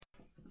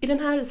I den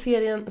här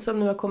serien som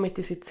nu har kommit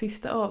till sitt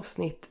sista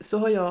avsnitt så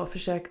har jag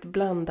försökt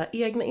blanda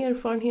egna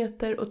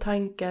erfarenheter och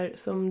tankar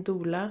som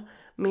doula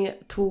med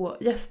 2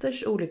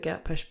 gästers olika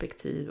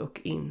perspektiv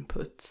och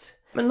inputs.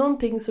 Men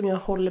någonting som jag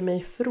håller mig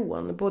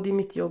ifrån, både i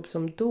mitt jobb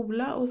som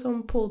doula och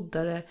som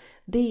poddare,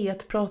 det är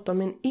att prata om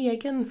min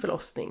egen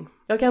förlossning.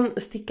 Jag kan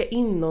sticka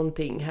in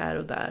någonting här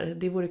och där,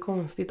 det vore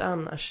konstigt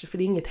annars, för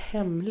det är inget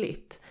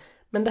hemligt.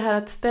 Men det här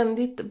att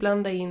ständigt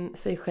blanda in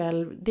sig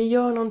själv, det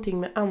gör någonting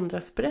med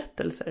andras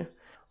berättelser.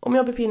 Om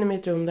jag befinner mig i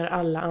ett rum där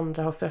alla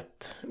andra har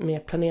fött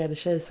med planerade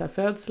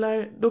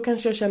kejsarfödslar, då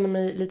kanske jag känner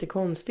mig lite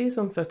konstig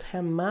som fött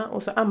hemma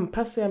och så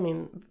anpassar jag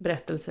min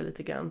berättelse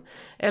lite grann.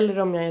 Eller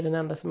om jag är den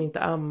enda som inte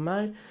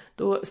ammar,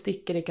 då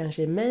sticker det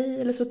kanske i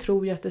mig eller så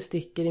tror jag att det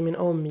sticker i min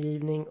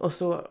omgivning och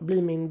så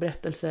blir min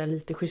berättelse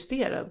lite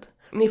justerad.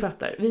 Ni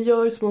fattar, vi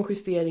gör små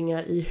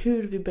justeringar i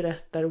hur vi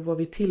berättar och vad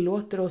vi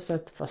tillåter oss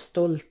att vara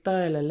stolta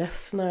eller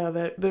ledsna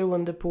över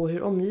beroende på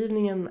hur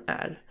omgivningen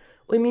är.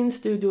 Och i min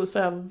studio så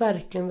har jag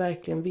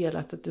verkligen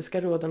velat att det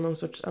ska råda någon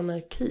sorts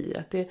anarki.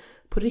 Att det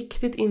på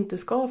riktigt inte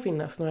ska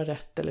finnas några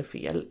rätt eller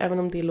fel, även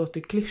om det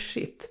låter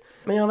klyschigt.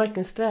 Men jag har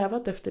verkligen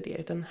strävat efter det,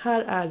 utan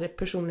här är det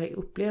personliga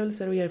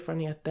upplevelser och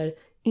erfarenheter,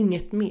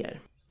 inget mer.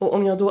 Och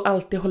om jag då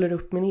alltid håller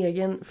upp min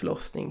egen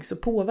förlossning så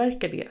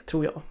påverkar det,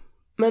 tror jag.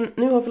 Men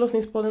nu har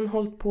förlossningspodden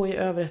hållit på i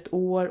över 1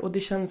 år och det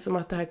känns som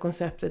att det här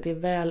konceptet är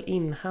väl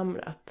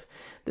inhamrat.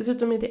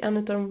 Dessutom är det en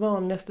av de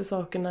vanligaste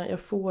sakerna jag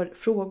får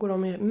frågor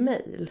om i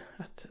mejl.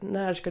 Att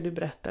när ska du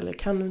berätta eller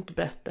kan du inte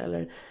berätta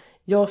eller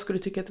jag skulle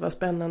tycka att det var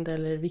spännande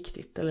eller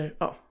viktigt eller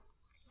ja.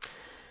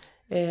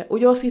 Och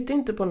jag sitter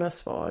inte på några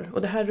svar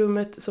och det här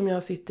rummet som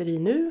jag sitter i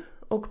nu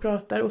och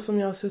pratar och som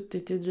jag har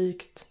suttit i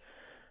drygt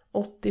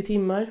 80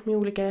 timmar med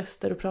olika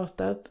gäster och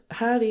pratat.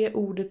 Här är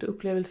ordet och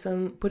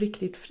upplevelsen på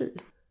riktigt fri.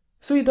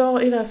 Så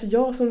idag är det alltså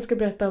jag som ska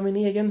berätta om min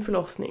egen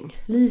förlossning.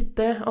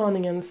 Lite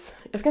aningens,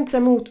 jag ska inte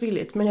säga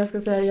motvilligt, men jag ska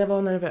säga att jag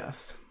var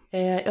nervös.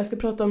 Jag ska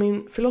prata om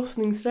min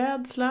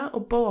förlossningsrädsla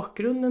och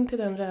bakgrunden till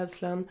den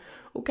rädslan.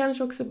 Och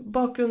kanske också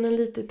bakgrunden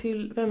lite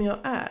till vem jag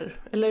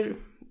är. Eller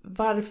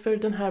varför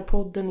den här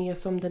podden är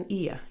som den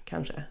är,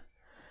 kanske.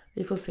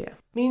 Vi får se.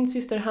 Min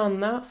syster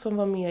Hanna, som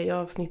var med i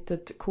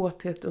avsnittet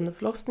Kåthet under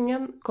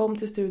förlossningen, kom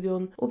till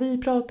studion och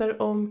vi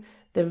pratar om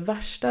det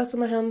värsta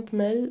som har hänt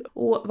mig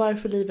och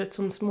varför livet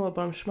som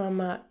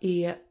småbarnsmamma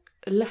är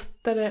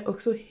lättare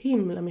och så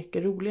himla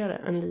mycket roligare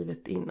än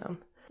livet innan.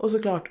 Och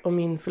såklart om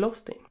min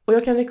förlossning. Och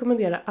jag kan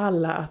rekommendera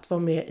alla att vara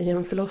med i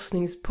en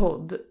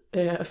förlossningspodd.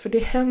 För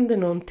det händer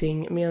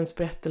någonting med ens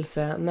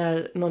berättelse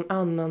när någon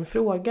annan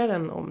frågar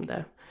en om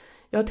det.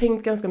 Jag har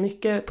tänkt ganska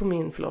mycket på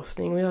min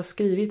förlossning och jag har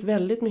skrivit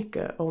väldigt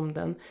mycket om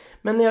den.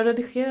 Men när jag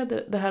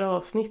redigerade det här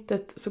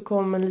avsnittet så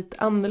kom en lite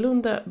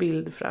annorlunda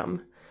bild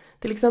fram.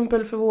 Till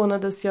exempel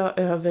förvånades jag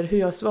över hur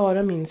jag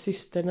svarar min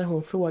syster när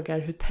hon frågar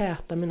hur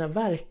täta mina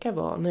värkar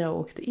var när jag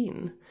åkte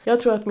in. Jag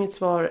tror att mitt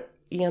svar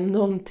är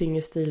någonting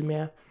i stil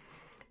med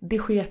det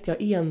sket jag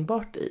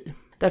enbart i.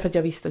 Därför att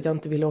jag visste att jag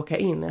inte ville åka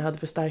in när jag hade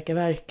för starka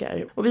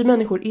värkar. Och vi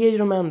människor är ju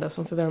de enda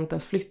som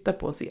förväntas flytta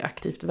på sig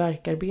aktivt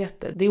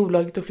värkarbete. Det är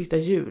olagligt att flytta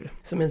djur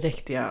som är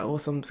dräktiga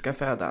och som ska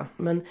föda.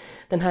 Men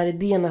den här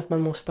idén att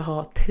man måste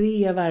ha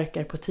 3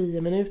 värkar på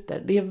 10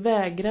 minuter, det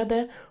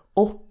vägrade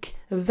och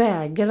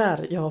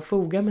vägrar jag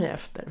foga mig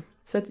efter.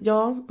 Så att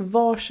ja,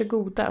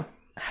 varsågoda.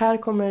 Här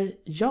kommer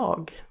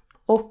jag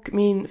och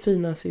min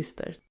fina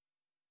syster.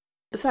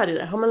 Så här är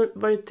det, har man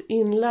varit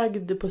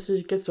inlagd på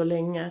psyket så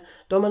länge,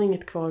 då har man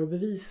inget kvar att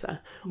bevisa.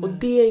 Och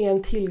det är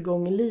en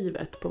tillgång i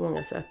livet på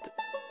många sätt.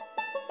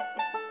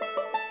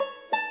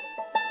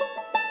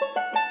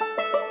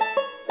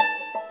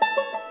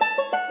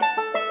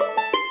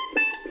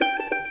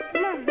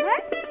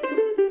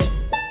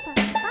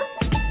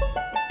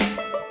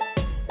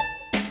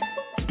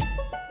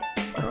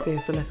 Att det är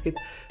så läskigt.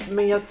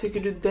 Men jag tycker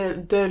du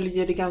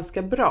döljer det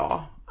ganska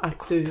bra.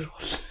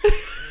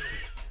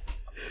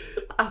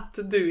 Att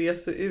du är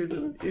så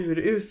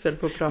urusel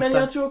på att prata. Men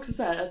jag tror också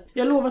så här att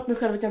jag lovat mig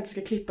själv att jag inte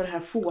ska klippa det här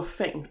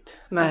fåfängt.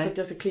 Nej. Alltså att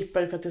jag ska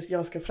klippa det för att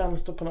jag ska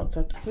framstå på något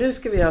sätt. Nu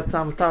ska vi ha ett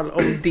samtal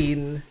om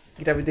din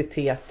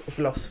graviditet och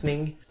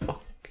förlossning.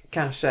 Och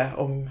kanske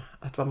om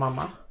att vara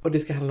mamma. Och det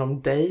ska handla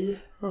om dig.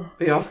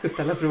 Och jag ska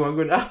ställa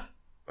frågorna.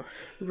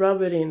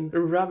 Rub it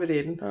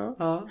in.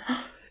 Ja.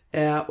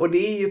 Och det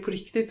är ju på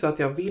riktigt så att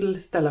jag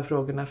vill ställa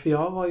frågorna. För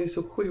jag var ju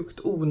så sjukt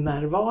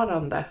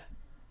onärvarande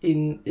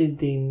i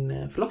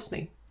din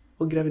förlossning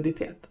och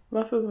graviditet.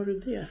 Varför var du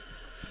det?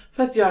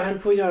 För att jag höll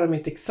på att göra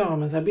mitt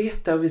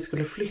examensarbete och vi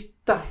skulle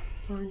flytta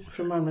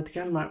från Malmö till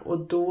Kalmar. Och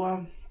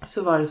då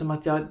så var det som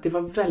att det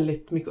var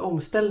väldigt mycket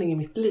omställning i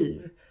mitt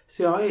liv.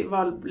 Så jag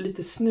var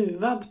lite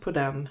snuvad på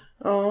den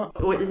Ja.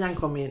 Och Ian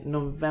kom i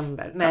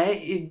november.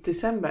 Nej, i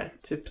december.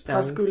 Typ den...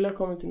 Han skulle ha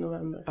kommit i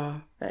november. Ja.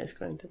 Nej, det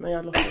skulle jag inte. Men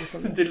jag låtsades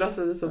som det. Du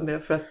låtsades som det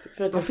för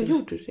att varför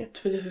gjorde du det?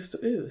 För att jag ska stå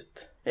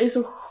ut. Jag är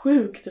så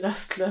sjukt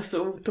rastlös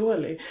och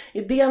otålig.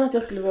 Idén att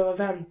jag skulle behöva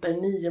vänta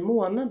i 9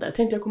 månader. Jag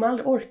tänkte jag kommer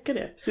aldrig orka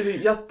det. Så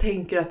jag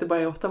tänker att det bara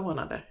är 8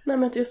 månader? Nej,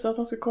 men jag sa att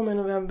han ska komma i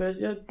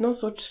november. Någon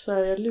sorts så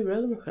här, jag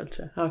lurade mig själv,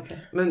 tror jag.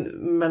 Okej.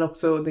 Men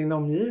också din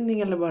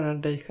omgivning eller bara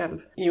dig själv?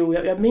 Jo,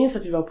 jag minns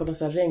att vi var på en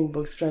sån här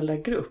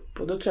regnbågsföräldragrupp.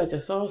 Och då tror jag att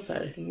jag sa så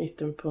här i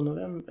mitten på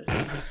november.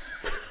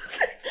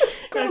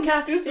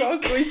 Konstig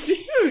sak att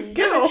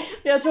ljuga om.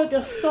 Jag tror att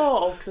jag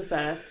sa också så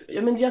här att,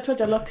 jag tror att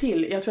jag la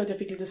till. Jag tror att jag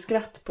fick lite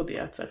skratt på det.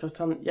 Att så här, fast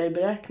jag är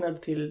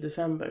beräknad till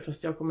december.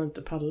 Fast jag kommer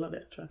inte palla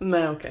det, tror jag.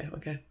 Nej,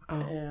 okej.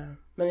 Ja.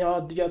 Men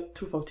jag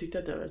tror folk tyckte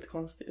att det var väldigt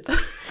konstigt.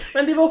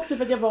 Men det var också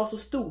för att jag var så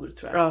stor,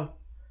 tror jag.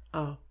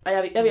 Ja.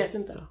 Jag vet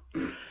inte.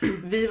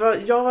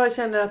 Jag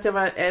känner att jag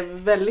var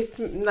väldigt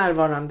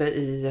närvarande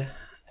i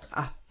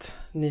att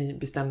ni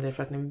bestämde er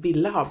för att ni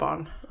ville ha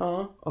barn.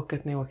 Ja. Och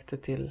att ni åkte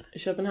till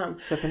Köpenhamn.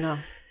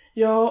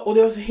 Ja, och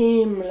det var så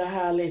himla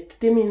härligt.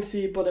 Det minns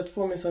vi båda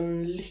två med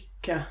sån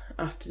lycka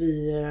att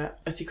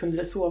vi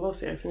kunde sova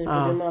hos er, för ni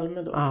bodde i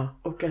Malmö då. Ja.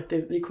 Och att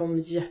vi kom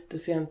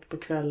jättesent på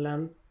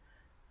kvällen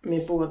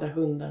med båda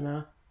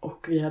hundarna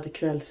och vi hade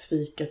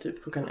kvällsfika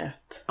typ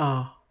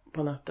 1:00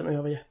 på natten och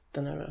jag var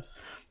jättenervös.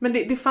 Men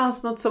det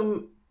fanns något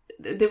som...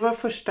 Det var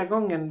första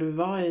gången du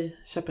var i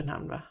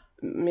Köpenhamn, va?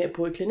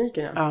 På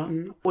kliniken, ja.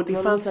 Och det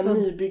fanns en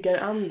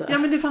nybyggaranda. Ja,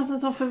 men det fanns en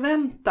sån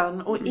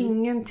förväntan och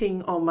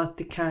ingenting om att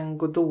det kan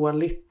gå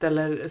dåligt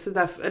eller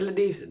sådär. Eller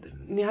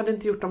ni hade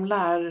inte gjort de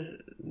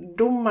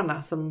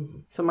lärdomarna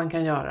som man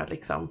kan göra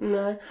liksom.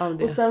 Nej.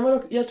 Och sen var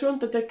det, jag tror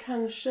inte att jag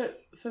kanske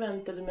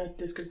förväntade mig att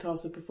det skulle ta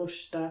sig på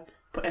första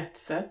på ett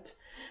sätt.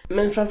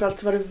 Men framförallt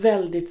så var det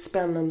väldigt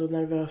spännande och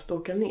nervöst att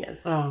åka ner.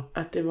 Ja.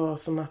 Att det var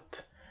som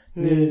att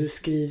nu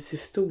skrivs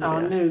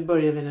historia. Ja, nu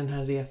börjar vi den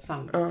här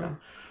resan liksom. Ja.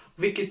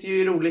 Vilket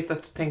ju är roligt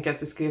att du tänker att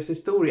det skrevs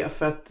historia.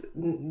 För att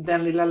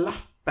den lilla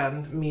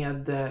lappen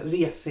med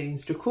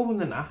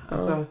reseinstruktionerna.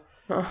 Alltså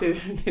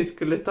hur ni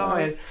skulle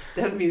ta er.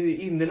 Den finns ju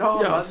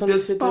inramad. Ja, du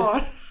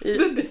sparade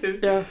du.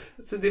 Ja.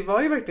 Så det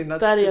var ju verkligen att...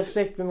 Där är jag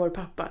släkt med vår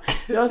pappa.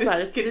 Det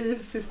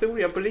skrivs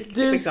historia på riktigt.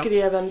 Du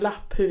skrev en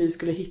lapp hur vi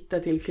skulle hitta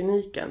till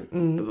kliniken.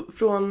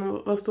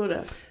 Från, vad står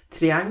det?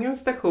 Triangeln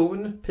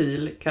station,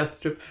 Pil,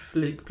 Kastrup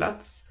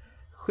flygplats.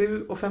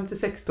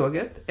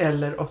 7:56-tåget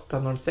eller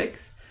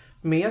 8:06.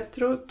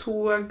 Metro,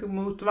 tåg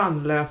mot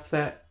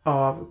Vannlöse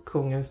av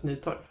Kungens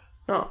Nytorv.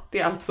 Ja. Det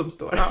är allt som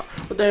står. Ja,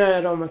 och där har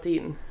jag ramat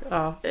in.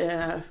 Ja.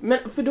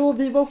 Men för då,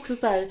 vi var också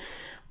så här...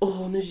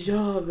 nu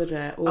gör vi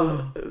det. Och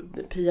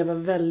Pia var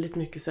väldigt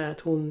mycket så här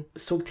att hon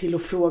såg till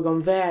att fråga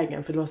om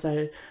vägen. För det var så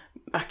här,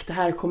 det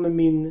här kommer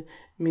min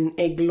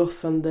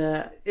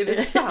ägglossande... Är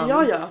det sant?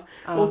 Ja.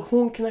 Och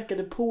hon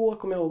knackade på,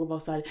 kommer jag ihåg, och var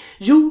så här: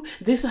 jo,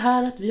 det är så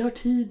här att vi har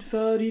tid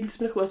för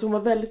inspiration. Alltså hon var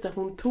väldigt så här,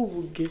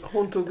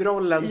 hon tog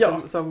rollen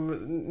som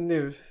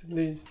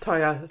nu tar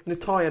jag dig till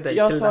det här.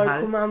 Jag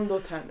tar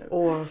kommandot här nu.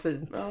 Åh,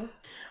 fint.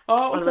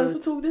 Ja, och sen så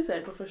tog det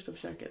sig på första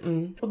försöket.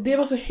 Och det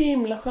var så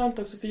himla skönt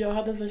också, för jag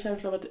hade en sån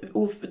känsla av att...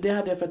 det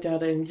hade jag för att jag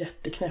hade en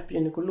jätteknäpp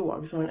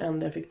gynekolog som var den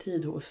enda jag fick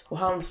tid hos. Och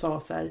han sa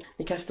så här: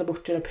 ni kastar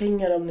bort era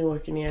pengar om ni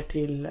åker ner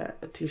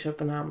till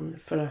Köpenhamn,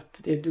 för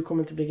att du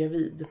kommer inte bli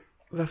gravid.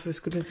 Varför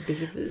skulle du inte bli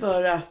gravid?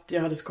 För att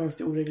jag hade så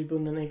konstig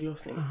oregelbunden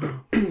ägglossning.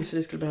 Så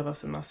det skulle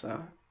behövas en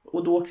massa...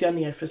 Och då åkte jag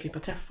ner för att slippa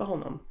träffa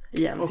honom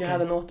igen. För jag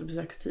hade en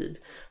återbesökstid.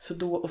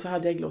 Och så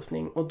hade jag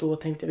ägglossning. Och då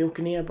tänkte jag, vi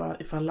åker ner bara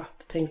ifall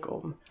att, tänk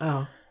om.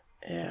 Ja.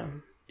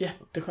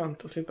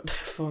 Jätteskönt att slippa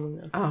träffa honom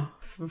igen. Ja.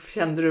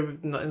 Kände du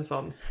en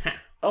sån?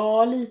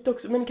 Ja, lite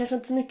också. Men kanske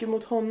inte så mycket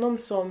mot honom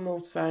som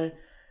mot så här...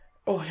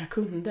 jag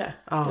kunde.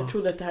 Ja. Jag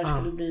trodde att det här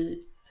skulle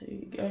bli...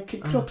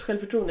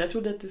 kroppssjälvförtroende. Jag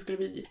trodde att det skulle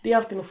bli... Det är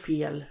alltid något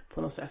fel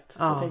på något sätt.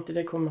 Så jag tänkte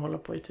det kommer hålla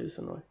på i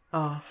 1000 år.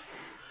 Ja.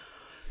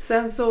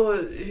 Sen så,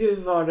 hur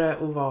var det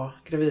att vara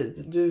gravid?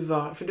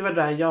 För det var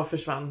där jag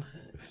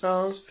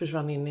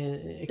försvann in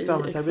i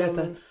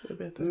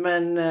examensarbete.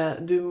 Men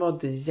du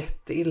mådde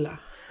jätteilla,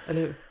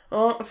 eller hur?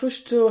 Ja,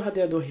 först så hade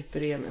jag då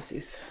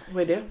hyperemesis.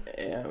 Vad är det?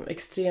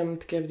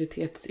 Extremt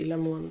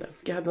graviditetsillamående.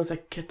 Jag hade någon sån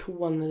här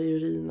ketoner i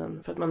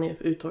urinen för att man är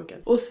uttorkad.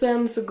 Och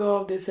sen så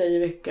gav det sig i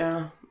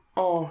vecka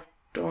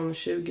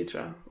 18-20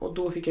 tror jag. Och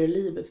då fick jag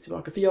livet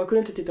tillbaka. För jag kunde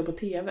inte titta på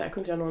tv. Jag kunde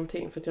inte göra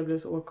någonting för att jag blev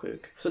så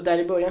åksjuk. Så där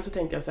i början så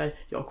tänkte jag så här: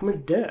 jag kommer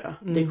dö.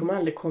 Det kommer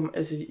aldrig komma...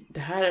 Alltså, det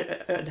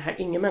här,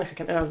 ingen människa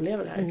kan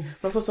överleva det här.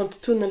 Man får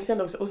sånt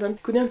tunnelseende också. Och sen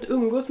kunde jag inte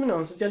umgås med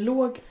någon. Så att jag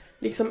låg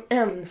liksom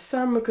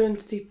ensam och kunde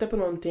inte titta på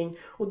någonting.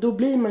 Och då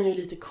blir man ju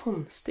lite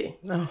konstig.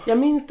 Jag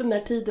minns den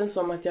där tiden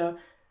som att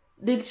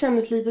det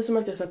kändes lite som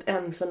att jag satt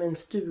ensam i en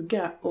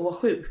stuga och var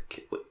sjuk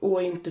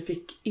och inte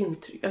fick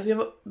intryck. Alltså jag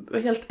var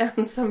helt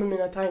ensam med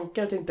mina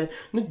tankar och tänkte,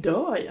 nu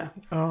dör jag.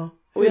 Ja.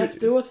 Och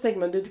efteråt så tänkte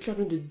man, det är klart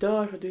att du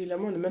dör för att du är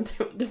illamående. Men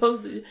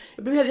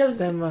jag blev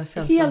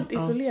helt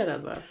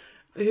isolerad. Va?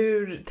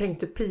 Hur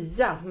tänkte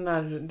Pia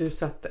när du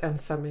satt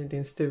ensam i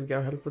din stuga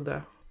och höll på att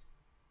dö?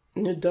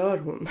 Nu dör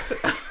hon.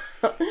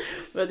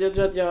 Men jag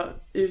tror att jag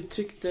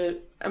uttryckte...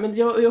 Men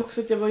jag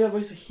också att jag var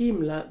ju så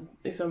himla...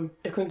 Liksom,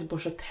 jag kunde inte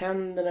borsta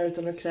tänderna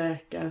utan att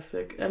kräkas.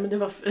 Men det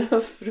var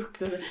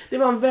fruktansvärt. Det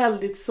var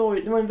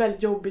en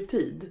väldigt jobbig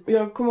tid. Och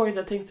jag kommer ihåg att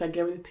jag tänkte så här,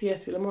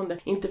 graviditetsillmående.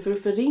 Inte för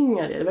att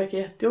förringa det verkar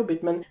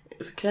jättejobbigt. Men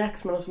så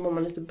kräks man och så mår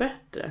man lite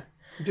bättre.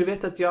 Du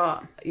vet att jag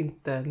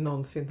inte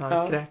någonsin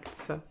har kräkt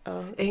så.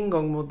 En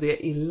gång mådde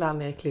jag illa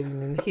när jag klev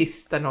in i en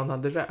hiss där någon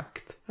hade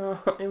rökt. Ja,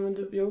 men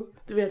du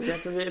vet jag.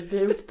 För vi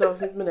har gjort ett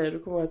avsnitt med dig och du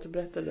kommer att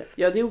berätta det.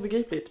 Ja, det är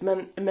obegripligt,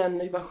 men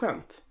det var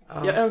skönt.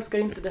 Ja. Jag önskar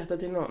inte detta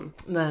till någon.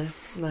 Nej.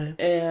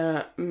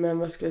 Men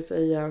vad skulle jag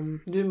säga?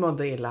 Du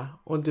mådde illa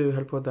och du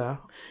höll på att dö.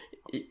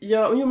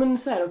 Ja, men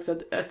så här också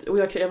och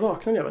jag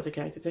vaknade av att jag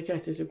kräktes. Jag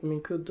kräktes ju på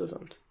min kudde och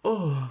sånt.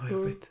 Vad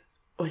jobbigt.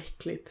 Och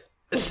äckligt.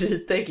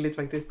 Lite äckligt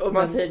faktiskt. Och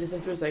man säger till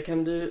sin fru så här,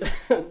 kan du...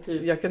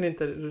 Jag kan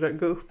inte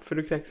gå upp för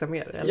du kräksar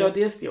mer, eller? Ja,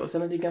 dels det. Och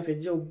sen är det ganska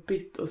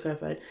jobbigt att säga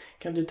så här,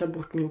 kan du ta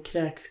bort min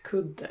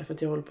kräkskudde för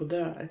att jag håller på att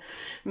dö här.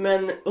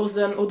 Men,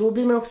 och då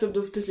blir man också,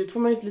 till slut får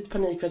man ju lite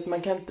panik för att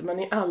man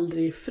är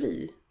aldrig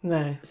fri.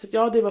 Nej. Så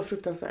ja, det var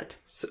fruktansvärt.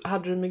 Så,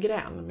 hade du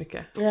migrän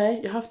mycket?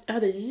 Nej, jag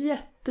hade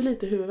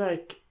jättelite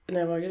huvudvärk när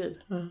jag var gravid.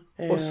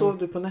 Och sov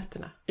du på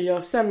nätterna?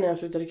 Ja, sen när jag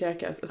slutade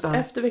kräkas. Alltså,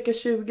 efter vecka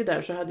 20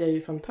 där så hade jag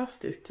ju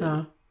fantastisk tid.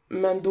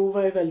 Men då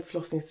var jag väldigt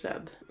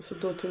förlossningsrädd. Så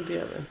då tog det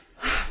över.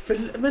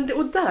 Men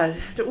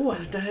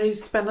det här är ju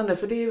spännande.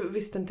 För det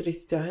visste inte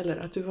riktigt jag heller.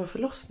 Att du var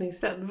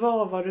förlossningsrädd.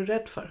 Vad var du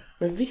rädd för?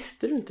 Men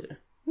visste du inte det?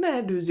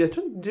 Nej, jag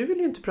tror du vill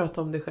ju inte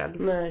prata om det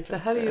själv. Nej, det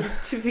här är ju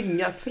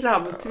en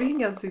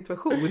framtvingad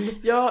situation.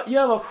 Ja,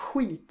 jag var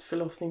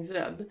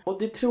förlossningsrädd. Och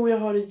det tror jag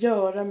har att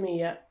göra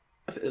med...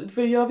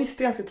 För jag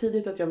visste ganska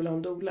tidigt att jag ville ha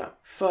en doula.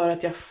 För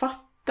att jag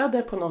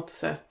fattade på något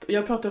sätt. Och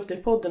jag pratar ofta i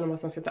podden om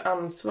att man ska ta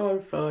ansvar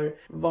för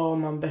vad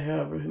man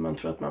behöver och hur man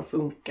tror att man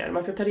funkar.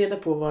 Man ska ta reda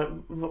på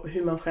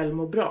hur man själv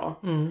mår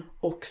bra.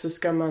 Och så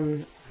ska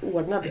man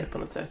ordna det på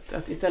något sätt.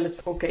 Att istället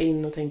för att åka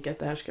in och tänka att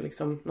det här ska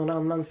liksom någon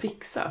annan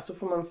fixa. Så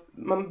får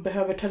man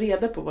behöver ta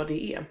reda på vad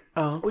det är.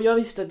 Och jag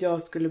visste att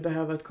jag skulle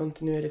behöva ett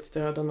kontinuerligt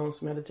stöd av någon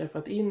som jag hade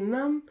träffat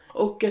innan.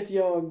 Och att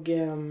jag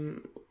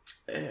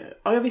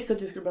visste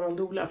att jag skulle behöva en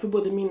doula. För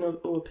både min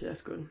och Pias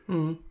skull.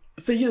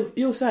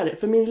 För så här,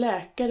 för min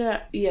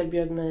läkare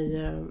erbjöd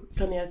mig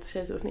planerat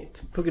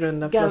kejsarsnitt. På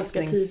grund av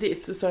ganska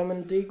tidigt. Så sa jag,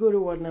 men det går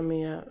att ordna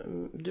med,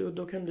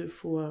 då kan du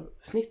få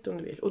snitt om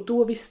du vill. Och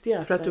då visste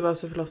jag. För att du var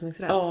så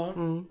förlossningsrädd? Ja,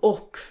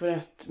 och för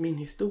att min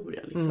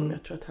historia liksom.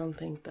 Jag tror att han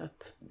tänkte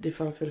att det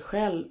fanns väl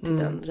skäl till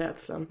den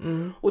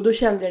rädslan. Och då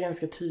kände jag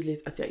ganska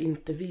tydligt att jag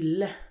inte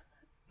ville.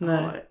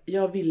 Nej.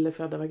 Jag ville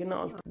föda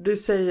vaginalt.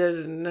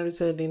 När du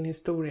säger din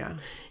historia.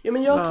 Ja,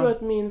 men jag tror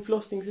att min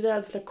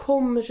förlossningsrädsla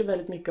kommer så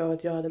väldigt mycket av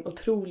att jag hade en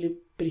otrolig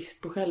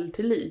brist på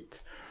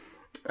självtillit.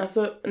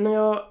 Alltså, när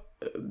jag...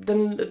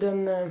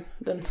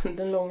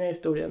 Den långa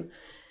historien.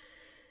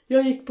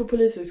 Jag gick på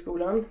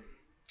polishögskolan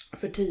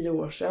för 10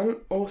 år sedan.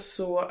 Och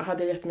så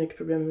hade jag jättemycket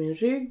problem med min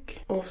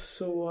rygg. Och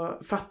så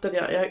fattade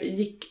jag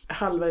gick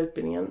halva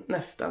utbildningen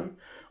nästan.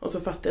 Och så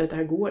fattade jag att det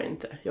här går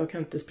inte. Jag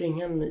kan inte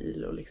springa en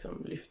mil och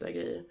liksom lyfta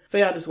grejer. För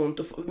jag hade så ont.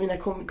 Och mina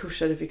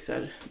kursare fick så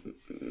här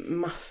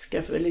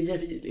maska. Eller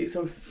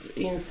liksom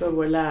inför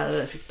vår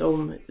lärare fick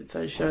de så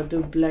här, köra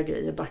dubbla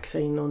grejer. Baxa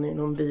in någon i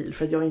någon bil.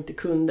 För att jag inte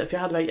kunde.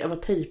 För jag var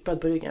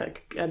tejpad på ryggen.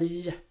 Jag hade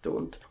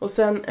jätteont. Och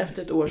sen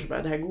efter ett år så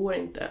bara, det här går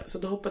inte. Så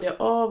då hoppade jag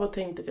av och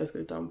tänkte att jag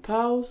skulle ta en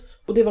paus.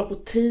 Och det var på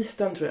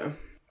tisdagen tror jag.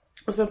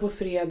 Och sen på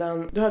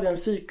fredagen, då hade jag en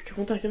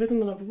psykkontakt. Jag vet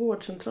inte om det var på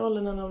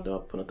vårdcentralen eller om det var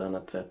på något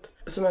annat sätt.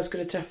 Som jag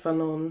skulle träffa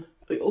någon.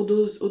 Och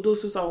då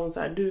så sa hon så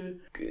här,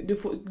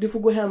 du får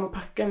gå hem och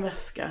packa en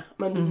väska.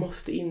 Men du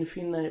måste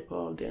infinna dig på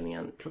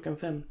avdelningen klockan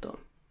 15.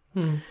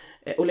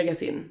 Och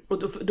läggas in.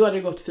 Och då hade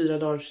det gått 4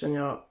 dagar sedan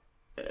jag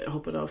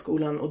hoppade av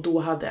skolan. Och då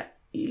hade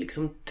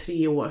liksom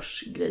 3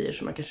 års grejer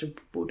som man kanske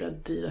borde ha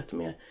dealat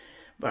med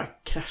bara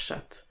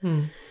kraschat.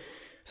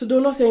 Så då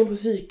lades jag in på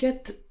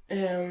psyket.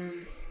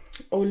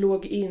 Och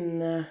låg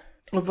in.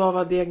 Och vad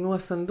var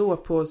diagnosen då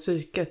på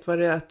psyket? Var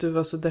det att du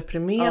var så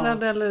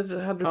deprimerad eller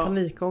hade du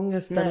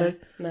panikångest?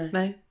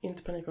 Nej,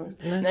 inte panikångest.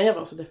 Nej, jag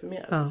var så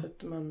deprimerad. Så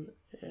att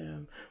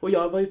och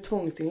jag var ju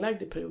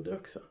tvångsinlagd i perioder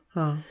också.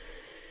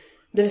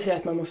 Det vill säga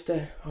att man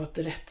måste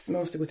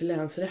gå till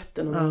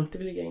länsrätten om man inte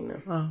vill ligga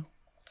inne.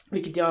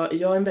 Vilket jag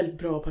är en väldigt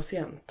bra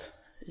patient.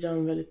 Jag är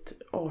en väldigt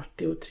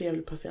artig och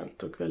trevlig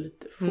patient och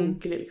väldigt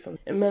foglig liksom.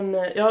 Men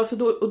så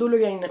då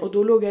låg jag inne. Och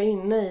då låg jag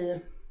inne i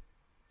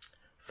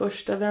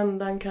första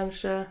vändan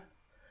kanske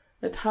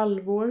ett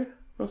halvår.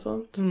 Något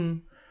sånt.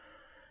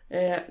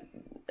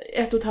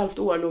 1,5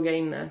 år låg jag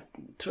inne.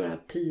 Tror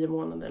jag 10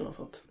 månader eller något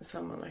sånt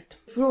sammanlagt.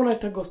 Från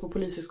att ha gått på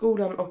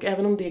polisskolan. Och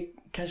även om det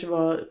kanske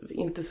var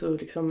inte så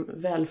liksom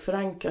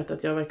välförankrat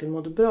att jag verkligen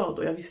mådde bra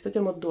då. Jag visste att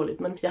jag mådde dåligt.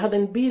 Men jag hade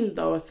en bild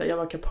av att jag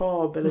var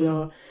kapabel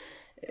och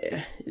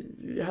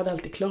jag hade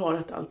alltid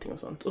klarat allting och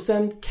sånt. Och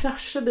sen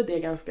kraschade det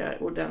ganska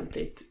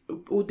ordentligt.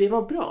 Och det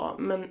var bra.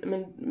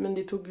 Men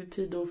det tog ju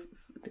tid att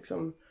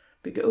liksom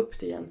bygga upp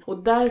det igen.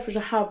 Och därför så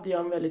hade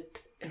jag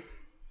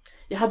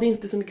jag hade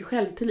inte så mycket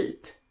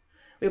självtillit.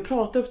 Och jag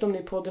pratar ofta om det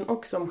i podden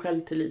också, om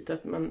självtillit,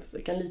 att man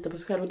kan lita på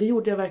sig själv. Och det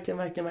gjorde jag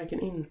verkligen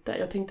inte.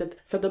 Jag tänkte att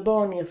födda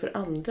barn är för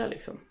andra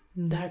liksom.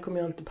 Det här kommer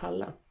jag inte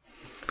palla.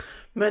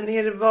 Men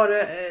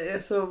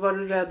var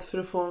du rädd för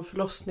att få en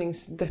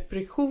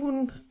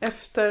förlossningsdepression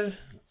efter?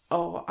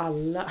 Ja,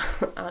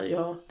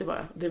 ja, det var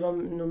jag.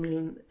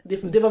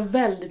 Det var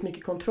väldigt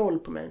mycket kontroll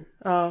på mig.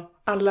 Ja,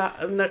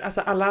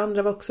 alla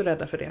andra var också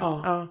rädda för det.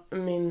 Ja.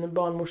 Min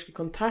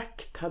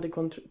barnmorskekontakt hade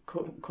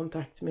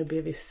kontakt med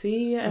BVC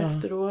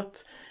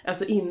efteråt.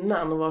 Alltså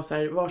innan, och var så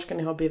här: var ska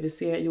ni ha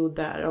BVC? Jo,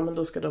 där. Ja, men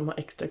då ska de ha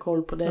extra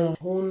koll på dig.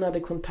 Hon hade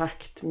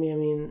kontakt med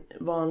min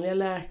vanliga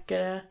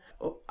läkare.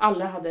 Och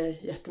alla hade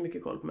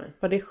jättemycket koll på mig.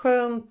 Var det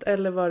skönt,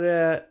 eller var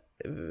det...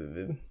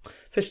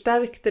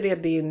 Förstärkte det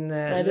din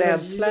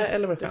rädsla,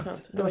 eller var det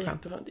skönt? Det var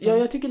jätteskönt. Ja,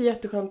 jag tycker det är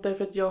jätteskönt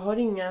därför att jag har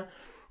inga,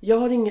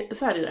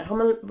 så här är det. Har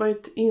man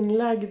varit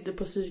inlagd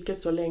på psyket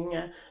så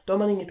länge, då har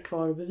man inget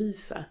kvar att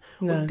bevisa.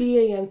 Nej. Och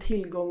det är en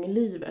tillgång i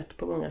livet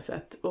på många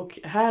sätt. Och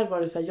här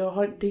var det så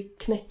här, det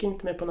knäcker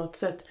inte mig på något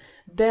sätt.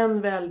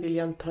 Den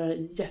välviljan tar jag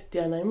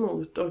jättegärna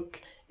emot. Och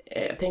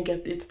jag tänker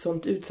att i ett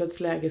sånt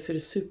utsatsläge så är det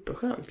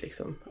superskönt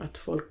liksom.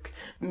 Att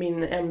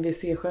min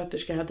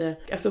MVC-sköterska hade,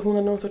 alltså hon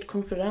hade någon sorts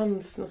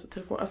konferens, någon sorts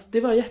telefon. Alltså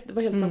det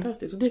var helt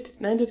fantastiskt. Och det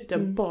tyckte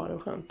jag bara var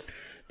skönt.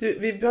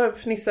 Vi har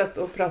fnissat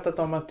och pratat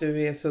om att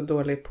du är så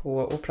dålig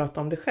på att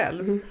prata om dig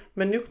själv.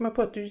 Men nu kommer jag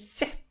på att du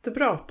är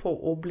jättebra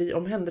på att bli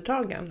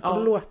omhändertagen.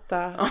 Och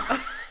låta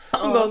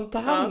någon ta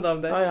hand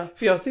om dig. Ja.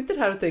 För jag sitter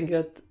här och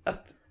tänker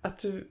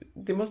att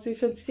det måste ju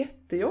kännas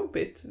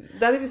jättejobbigt.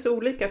 Där är vi så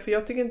olika, för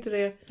jag tycker inte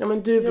det. Ja,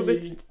 men du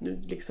blir ju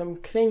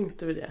liksom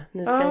kränkt över det.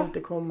 Ni ska inte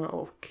komma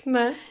och...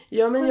 Nej.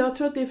 Ja, men jag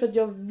tror att det är för att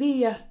jag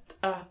vet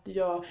att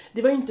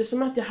det var inte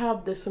som att jag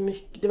hade så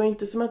mycket. Det var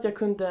inte som att jag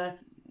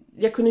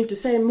kunde inte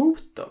säga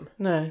emot dem.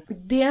 Nej.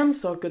 Det är en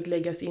sak att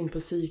läggas in på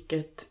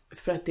psyket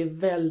för att det är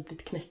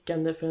väldigt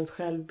knäckande för ens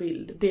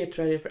självbild. Det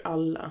tror jag det är för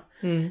alla.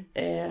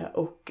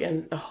 Och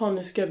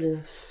nu ska jag bli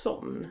en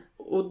sån.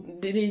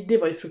 Och det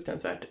var ju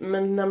fruktansvärt.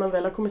 Men när man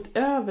väl har kommit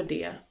över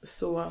det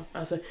så,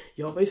 alltså,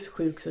 jag var ju så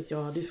sjuk så att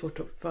jag hade svårt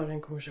att föra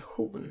en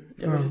konversation.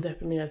 Jag var så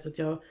deprimerad så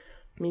att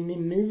min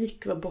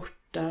mimik var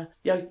borta.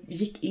 Jag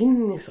gick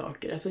in i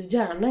saker. Alltså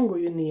hjärnan går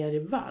ju ner i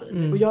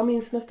varv. Och jag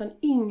minns nästan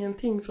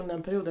ingenting från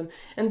den perioden.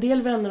 En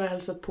del vänner har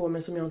hälsat på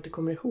mig som jag inte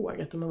kommer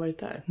ihåg att de har varit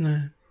där.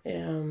 Nej.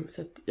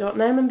 Så att,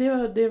 men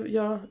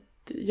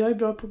jag är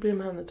bra på att bli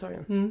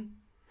omhändertagen.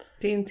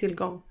 Det är en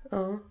tillgång.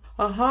 Ja.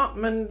 Aha,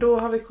 men då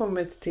har vi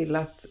kommit till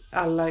att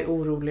alla är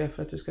oroliga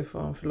för att du ska få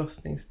en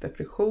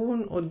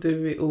förlossningsdepression, och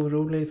du är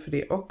orolig för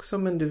det också,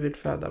 men du vill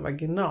föda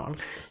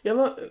vaginalt.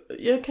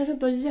 Jag kanske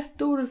inte var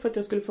jätteorolig för att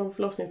jag skulle få en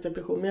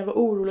förlossningsdepression, men jag var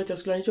orolig att jag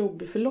skulle ha en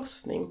jobbig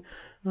förlossning.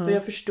 För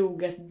jag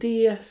förstod att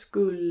det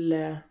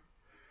skulle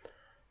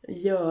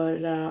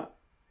göra...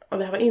 Och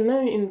det här var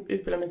innan jag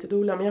utbildade mig till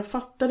doula, men jag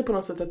fattade på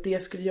något sätt att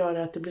det skulle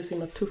göra att det blev så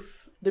himla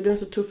tuff. Det blev en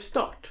så tuff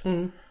start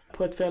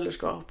på ett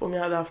föräldraskap. Om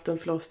jag hade haft en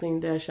förlossning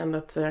där jag kände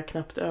att jag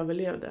knappt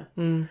överlevde.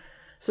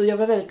 Så jag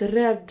var väldigt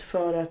rädd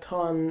för att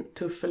ha en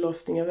tuff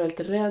förlossning. Jag var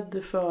väldigt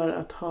rädd för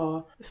att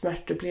ha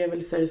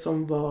smärtupplevelser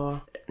som var: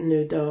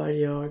 nu dör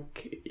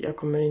jag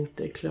kommer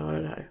inte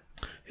klara det här.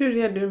 Hur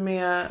är du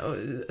med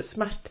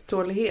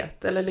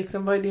smärttålighet? Eller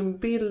liksom, vad är din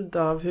bild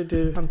av hur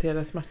du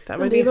hanterar smärta?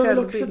 Men det var väl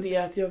också det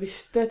att jag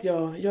visste att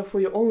jag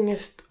får ju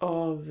ångest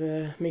av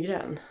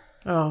migrän.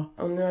 Ja.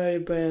 Och nu har jag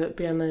ju börjat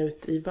bena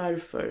ut i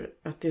varför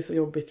att det är så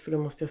jobbigt, för då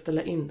måste jag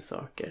ställa in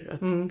saker.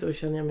 Då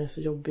känner jag mig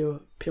så jobbig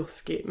och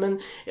pjoskig. Men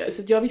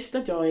så jag visste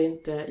att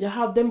jag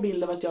hade en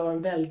bild av att jag var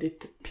en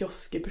väldigt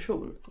pjoskig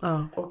person.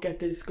 Ja. Och att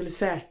det skulle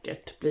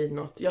säkert bli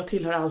något. Jag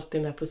tillhör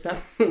alltid den där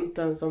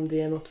procenten som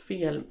det är något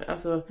fel.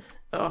 Alltså,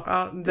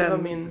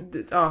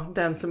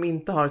 den som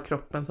inte har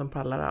kroppen som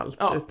pallar allt.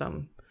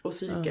 Utan... Och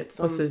psyket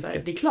som så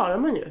här, det klarar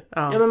man ju.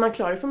 Ja, men man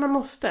klarar det för man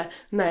måste.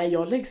 Nej,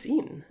 jag läggs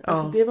in.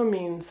 Alltså det var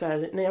min så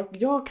här, nej,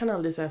 jag kan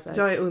aldrig säga så här.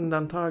 Jag är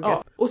undantaget.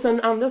 Ja. Och sen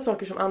andra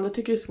saker som andra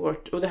tycker är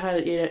svårt, och det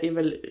här är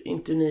väl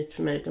inte unikt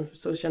för mig, utan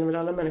så känner väl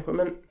alla människor,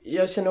 men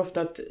jag känner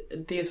ofta att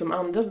det som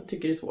andra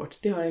tycker är svårt,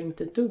 det har jag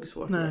inte ett dugg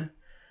svårt med.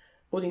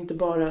 Och det är inte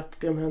bara att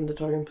bli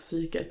omhändertagen på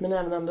psyket, men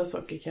även andra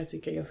saker kan jag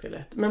tycka är ganska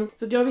lätt. Men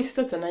så att jag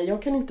visste att så här, nej,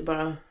 jag kan inte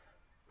bara...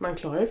 Man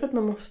klarar det för att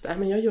man måste. Nej,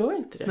 men jag gör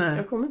inte det. Nej.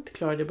 Jag kommer inte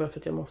klara det bara för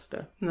att jag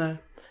måste. Nej.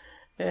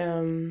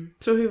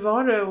 Så hur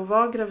var det att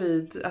vara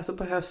gravid? Alltså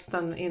på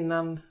hösten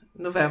innan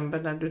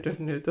november, när du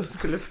nu då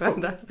skulle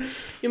födas?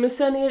 Men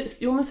sen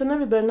när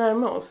vi börjar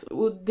närma oss.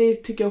 Och det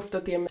tycker jag ofta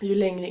att det är, ju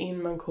längre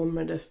in man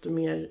kommer desto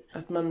mer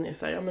att man är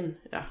så här,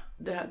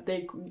 det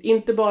är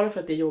inte bara för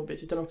att det är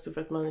jobbigt, utan också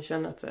för att man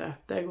känner att så här,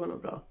 det här går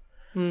nog bra.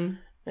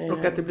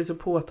 Och att det blir så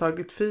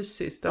påtagligt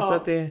fysiskt. Alltså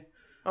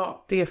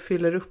att det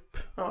fyller upp.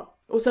 Ja.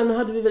 Och sen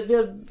hade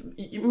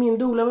min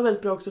doula var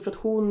väldigt bra också, för att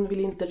hon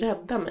ville inte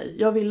rädda mig.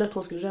 Jag ville att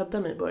hon skulle rädda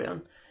mig i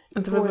början.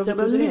 Vad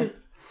betyder det?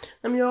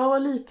 Nej, men jag var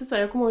lite så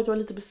här, jag kommer ihåg att jag var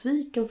lite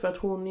besviken för att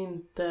hon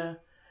inte...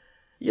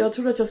 Jag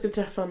trodde att jag skulle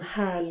träffa en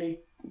härlig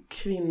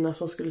kvinna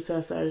som skulle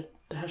säga så här: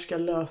 det här ska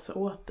jag lösa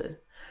åt dig.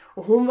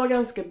 Och hon var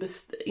ganska,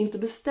 inte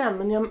bestämd,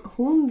 men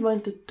hon var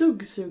inte ett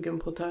dugg sugen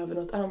på att ta över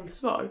något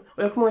ansvar.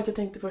 Och jag kommer ihåg att jag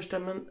tänkte först,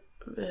 men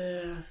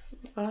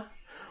va?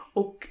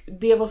 Och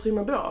det var så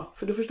himla bra.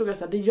 För då förstod jag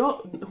så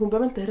här, hon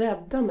behöver inte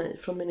rädda mig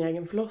från min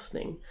egen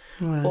förlossning.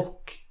 Nej.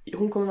 Och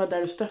hon kommer vara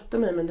där och stötta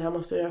mig, men det här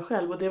måste jag göra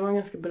själv. Och det var en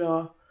ganska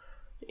bra...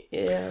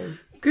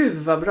 Gud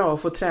vad bra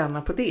att få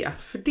träna på det.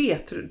 För det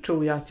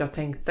tror jag att jag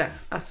tänkte.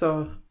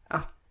 Alltså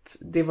att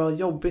det var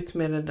jobbigt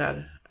med det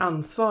där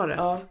ansvaret.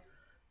 Ja.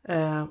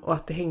 Och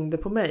att det hängde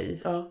på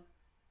mig. Ja.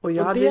 Och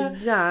jag hade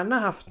gärna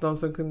haft någon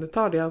som kunde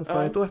ta det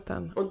ansvaret åt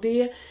en. Och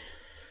det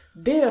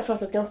har jag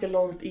fattat ganska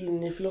långt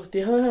in i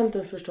förlossning. Det har jag inte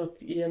ens förstått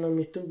genom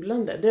mitt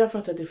dolande. Det har jag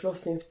fattat i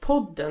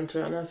förlossningspodden,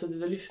 tror jag. När jag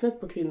har lyssnat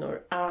på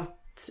kvinnor.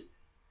 Att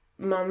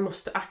man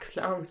måste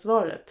axla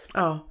ansvaret.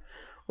 Ja.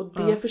 Och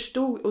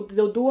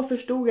då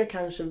förstod jag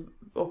kanske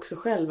också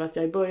själv att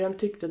jag i början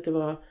tyckte att det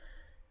var...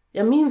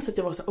 Jag minns att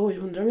jag var så oj,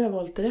 undrar om jag har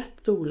valt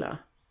rätt doula.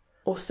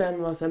 Och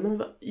sen var så här,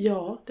 men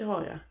ja, det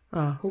har jag.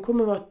 Ja. Hon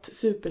kommer vara ett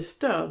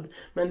superstöd.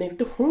 Men det är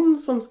inte hon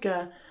som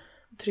ska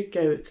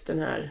trycka ut den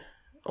här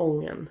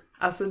ången.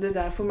 Alltså det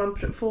där får man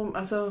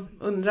alltså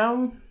undra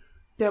om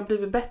det har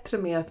blivit bättre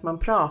med att man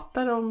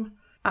pratar om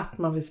att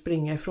man vill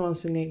springa ifrån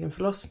sin egen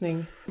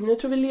förlossning. Jag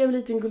tror vi lever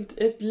lite i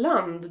ett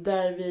land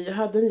där jag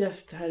hade en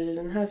gäst här i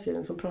den här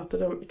serien som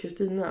pratade om,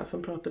 Kristina,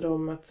 som pratade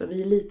om att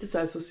vi är lite så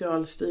här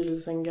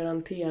Socialstyrelsen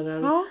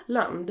garanterar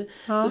land.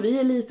 Ja. Så vi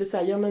är lite så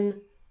här, ja men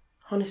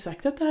har ni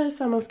sagt att det här är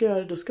så man ska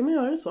göra, då ska man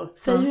göra så.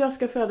 Säg hur jag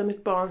ska föda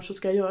mitt barn så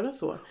ska jag göra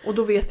så. Och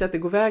då vet jag att det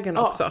går vägen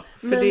också.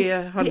 För men det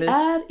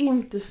är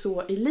inte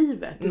så i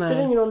livet. Det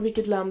spelar ingen roll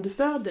vilket land du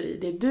föder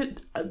i.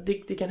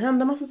 Det kan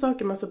hända massa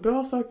saker, massa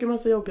bra saker,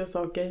 massa jobbiga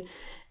saker.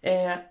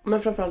 Men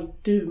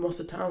framförallt du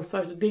måste ta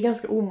ansvar. Det är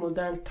ganska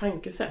omodernt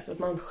tankesätt att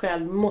man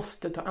själv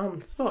måste ta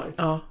ansvar.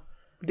 Ja,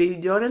 det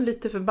gör en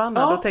lite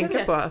förbannad att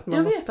tänka på att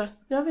man måste.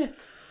 Jag vet.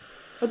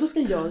 Och då ska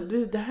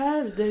det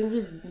här det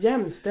är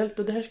jämställt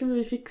och det här ska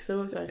vi fixa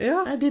och så här.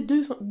 Ja. Nej, det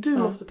är du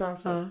måste ta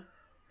ansvar. Ja.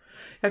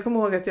 Jag kommer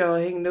ihåg att jag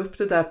hängde upp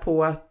det där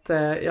på att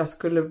jag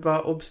skulle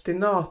vara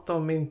obstinat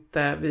om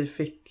inte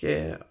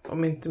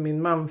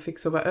min man fick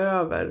sova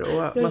över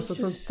och massa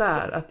sånt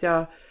där.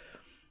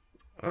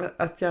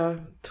 Att jag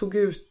tog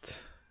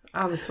ut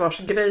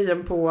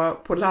ansvarsgrejen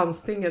på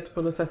landstinget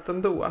på något sätt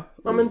ändå.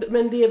 Ja,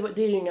 men det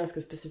är ju en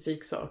ganska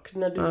specifik sak.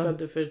 När du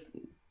födde för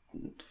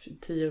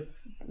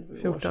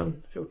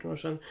 14 år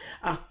sedan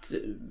att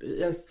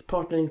ens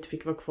partner inte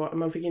fick vara kvar.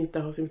 Man fick inte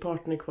ha sin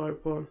partner kvar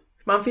på...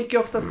 Man fick ju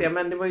oftast det,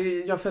 men det var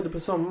ju, jag födde på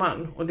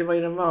sommaren och det var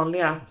ju den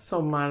vanliga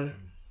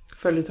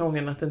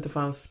sommarföljetongen att det inte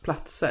fanns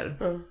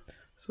platser.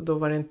 Så då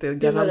var det inte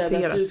garanterat. Du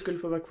var rädd att du skulle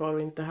få vara kvar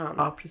och inte han.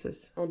 Ja,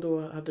 precis. Och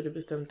då hade du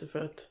bestämt dig för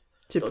att...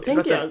 Typ, då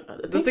tänker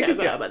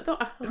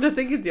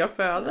inte jag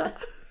föda.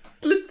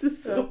 Lite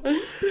så.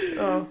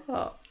 Ja,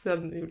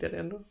 sen gjorde jag det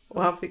ändå.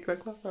 Och han fick vara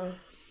kvar.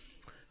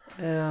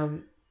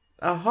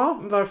 Jaha,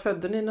 var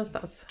födde ni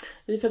någonstans?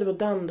 Vi födde på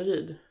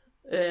Danderyd.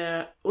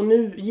 Och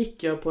nu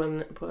gick jag på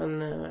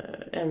en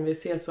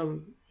MVC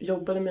som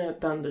jobbade med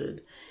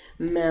Danderyd.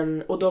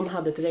 Och de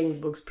hade ett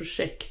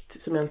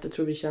regnbågsprojekt som jag inte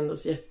tror vi kände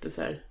oss jätte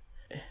så här.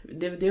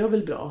 Det var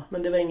väl bra,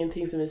 men det var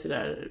ingenting som vi så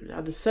där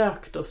hade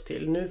sökt oss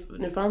till.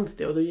 Nu fanns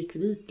det och då gick vi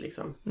dit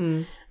liksom.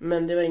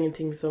 Men det var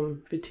ingenting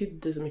som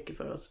betydde så mycket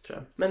för oss, tror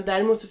jag. Men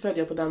däremot så följde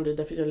jag på Danderyd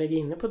därför jag lägger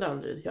inne på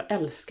Danderyd. Jag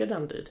älskar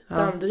Danderyd. Ja.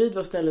 Danderyd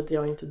var stället där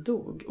jag inte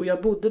dog. Och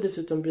jag bodde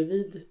dessutom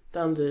bredvid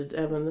Danderyd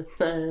även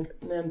när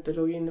jag inte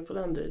låg inne på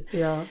Danderyd.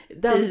 Ja.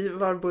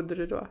 Var bodde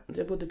du då?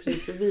 Jag bodde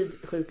precis bredvid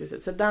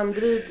sjukhuset. Så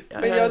Danderyd...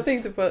 Men jag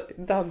tänkte på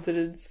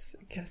Danderyds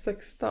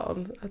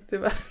Kazakstan. Att det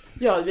var...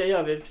 Ja, det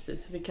gör vi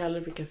precis. Vi kallar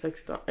det för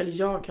Kazakstan. Eller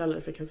jag kallar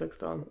det för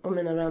Kazakstan. Och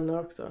mina vänner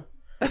också.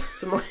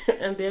 Så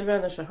en del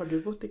vänner säger, har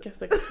du bott i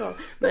Kazakstan?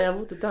 Nej, jag har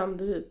bott i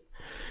Danderyd.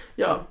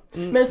 Ja,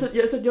 men så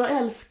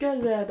jag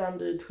älskar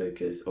Danderyds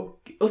sjukhus.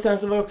 Och sen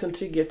så var det också en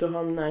trygghet att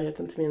ha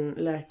närheten till min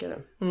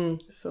läkare.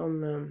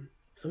 Som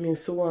min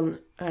son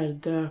är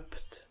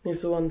döpt. Min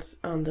sons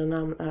andra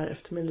namn är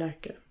efter min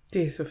läkare.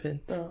 Det är så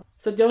fint. Ja.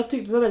 Så att jag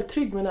tyckte det var väldigt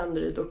trygg med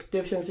Danderyd. Och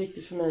det känns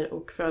viktigt för mig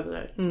att föda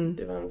där.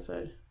 Det var en så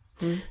här...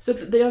 Så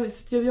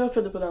jag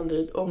födde på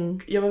Danderyd. Och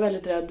jag var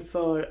väldigt rädd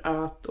för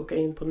att åka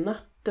in på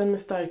natten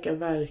med starka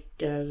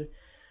värkar.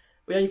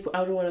 Och jag gick på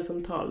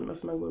Aurora-samtal.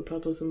 Alltså man går och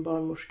pratar hos en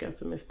barnmorska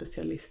som är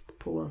specialist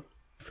på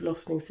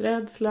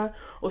förlossningsrädsla.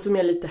 Och som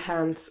är lite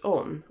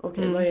hands-on.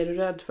 Okej, vad är du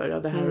rädd för? Ja,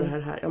 det här och det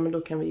här. Ja, men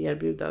då kan vi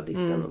erbjuda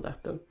ditten och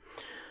datten.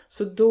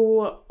 Så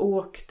då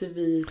åkte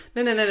vi...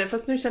 Nej,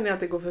 fast nu känner jag att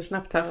det går för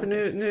snabbt här. För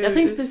nu... Jag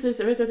tänkte precis,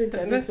 jag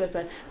tänkte säga så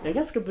här, jag är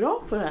ganska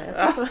bra på det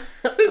här.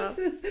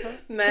 Precis.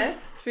 Nej,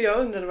 för jag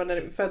undrade vad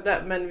när du födde.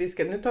 Men nu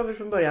tar vi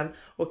från början.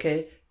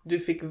 Okej, du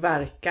fick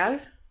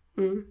värkar.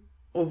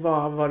 Och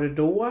vad var du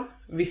då?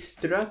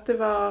 Visste du att det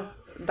var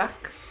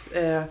dags?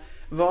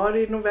 Var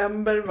i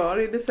november? Var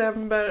i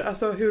december?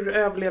 Alltså hur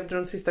överlevde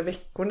de sista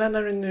veckorna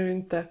när du nu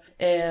inte...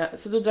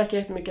 Så då drack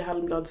jag jättemycket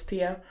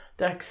halmbladste.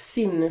 Drack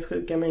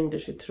sinnessjuka mängder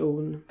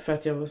citron för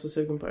att jag var så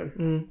sugen på det.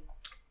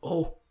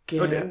 Och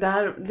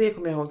det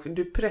kommer jag ihåg.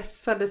 Du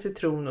pressade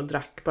citron och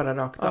drack bara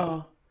rakt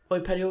av. Och i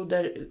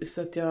perioder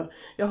så att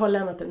jag har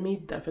lämnat en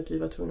middag för att vi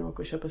var tvungna att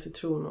åka och köpa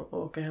citron och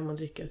åka hem och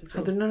dricka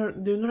citron. Hade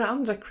du några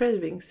andra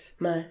cravings?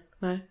 Nej.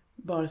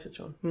 Bara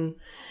citron.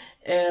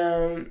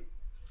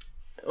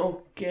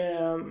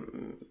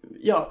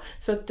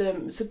 Så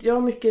att jag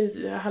har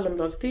mycket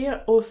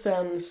hallonbladste. Och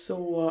sen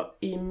så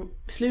i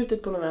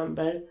slutet på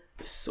november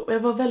så jag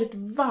var väldigt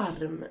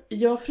varm.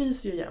 Jag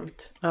fryser ju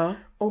jämt. Ja.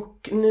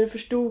 Och nu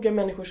förstod jag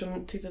människor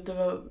som tyckte att det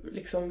var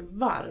liksom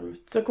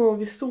varmt. Så jag kommer ihåg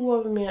vi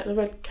sov med, det var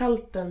väldigt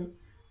kallt den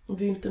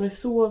vintern. Vi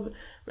sov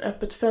med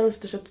öppet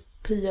fönster så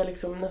att Pia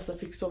liksom nästan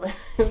fick sova i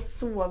en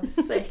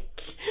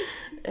sovsäck.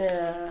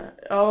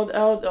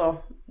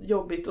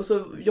 Jobbigt. Och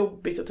så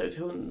jobbigt att ta ut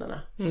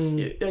hundarna.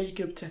 Jag gick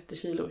upp 30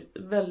 kilo.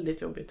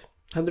 Väldigt jobbigt.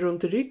 Hade du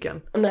ont i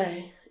ryggen?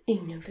 Nej,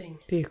 ingenting.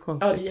 Det är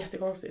konstigt. Ja, det är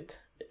jättekonstigt.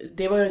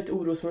 Det var ju ett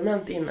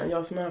orosmoment innan.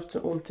 Jag som har haft så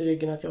ont i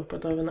ryggen att jag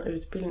hoppat av en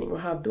utbildning och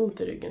hade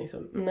ont i ryggen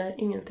liksom. Nej,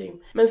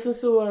 ingenting. Men sen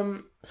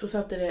så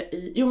satte det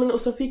i... Jo, men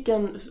och så fick jag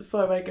en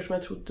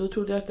förverkare som då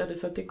trodde jag att jag hade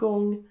satt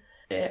igång.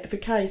 För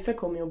Kajsa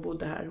kom ju och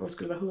bodde här. Hon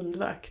skulle vara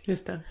hundvakt.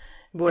 Just det.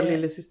 Vår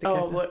lillasyster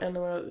Kajsa. Ja, en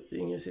av våra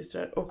yngre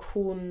systrar. Och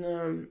hon...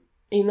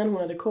 Innan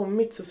hon hade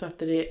kommit så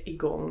satte det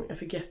igång. Jag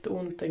fick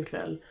jätteont en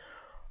kväll.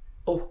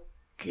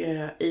 Och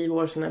i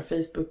vår sån här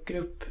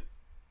Facebookgrupp,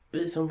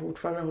 vi som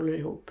fortfarande håller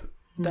ihop,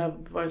 där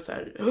var det så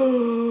här,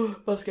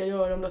 vad ska jag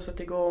göra om det har satt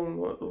igång?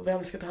 Och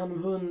vem ska ta hand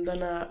om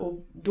hundarna?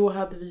 Och då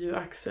hade vi ju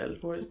Axel,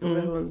 vår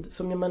stora hund,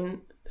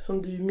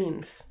 som du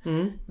minns.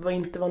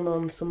 Var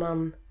någon som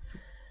man...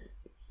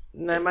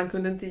 Nej, man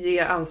kunde inte ge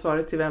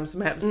ansvaret till vem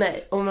som helst. Nej,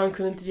 och man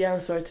kunde inte ge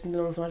ansvaret till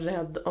någon som var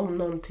rädd om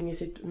någonting i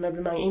sitt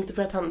möblemang. Inte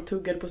för att han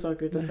tuggade på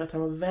saker utan för att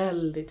han var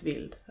väldigt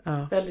vild.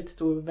 Ja. Väldigt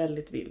stor,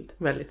 väldigt vild.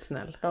 Väldigt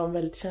snäll. Ja, en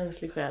väldigt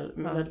känslig själ,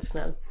 men väldigt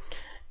snäll.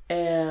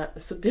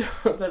 Så det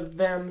var så här,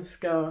 vem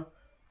ska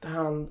ta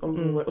hand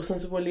om vår... Och sen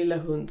så vår lilla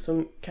hund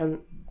som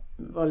kan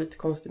vara lite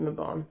konstig med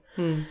barn.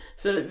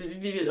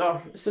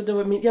 Så det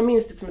var, jag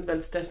minns det som ett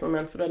väldigt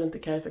stressmoment, för då hade inte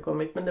Kajsa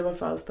kommit, men det var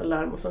falskt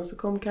alarm. Och sen så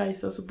kom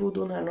Kajsa och så bodde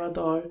hon här några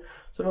dagar.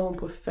 Så var hon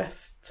på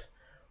fest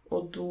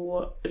och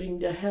då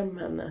ringde jag hem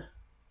henne.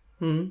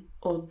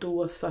 Och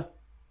då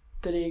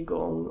satte det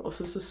igång. Och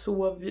så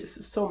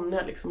somnade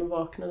jag liksom och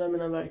vaknade av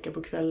mina verkar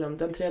på kvällen.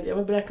 Jag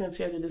var beräknad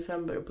 3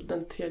 december och på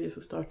den 3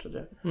 så startade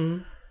det.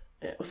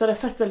 Och så hade jag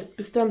sagt väldigt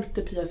bestämt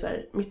till Pia så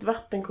här: mitt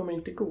vatten kommer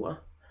inte gå.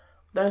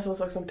 Det är en sån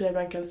sak som Pia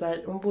ibland kan säga,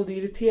 hon både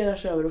irriterar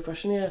sig över och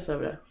fascineras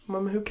över det.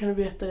 Men hur kan du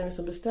veta det med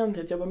sån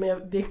bestämdhet? Jag bara,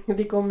 men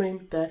det kommer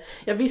inte.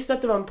 Jag visste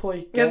att det var en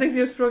pojke. Jag tänkte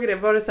just fråga det,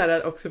 var det så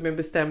här också med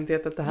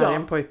bestämdhet att det här är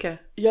en pojke?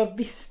 Jag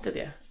visste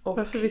det. Och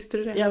varför visste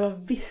du det? Jag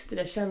visste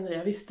det, jag kände det,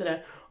 jag visste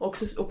det.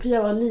 Och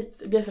Pia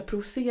blev så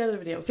provocerad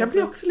över det. Och jag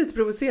blev också lite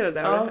provocerad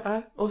där.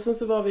 Ja. Och sen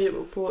så var vi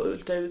på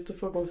ultraljudet och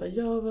frågade hon så här,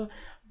 ja,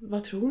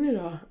 vad tror ni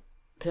då?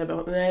 Pia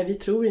bara, nej, vi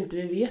tror inte,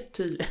 vi vet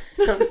tydligen.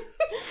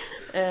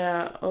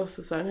 Och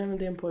så sa jag, nej men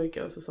det är en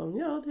pojke. Och så sa hon,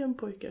 ja det är en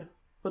pojke.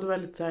 Och det var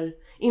lite så här,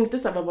 inte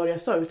så här vad var det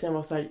jag sa, utan jag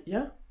var så här,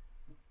 ja,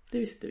 det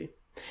visste vi.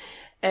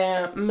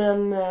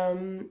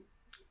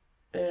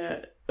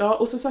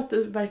 Och så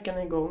satte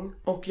verkarna igång.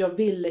 Och jag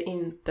ville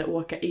inte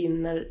åka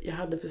in när jag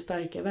hade för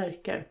starka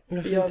verkar.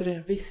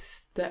 Jag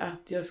visste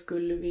att jag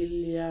skulle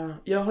vilja...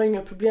 Jag har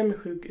inga problem med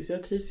sjukhus,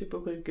 jag trivs ju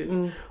på sjukhus.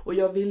 Och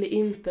jag ville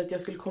inte att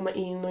jag skulle komma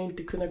in och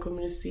inte kunna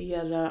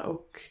kommunicera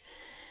och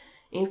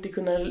inte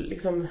kunna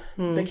liksom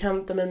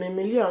bekanta mig med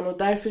miljön. Och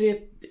därför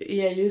är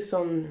jag ju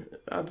som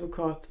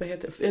advokat,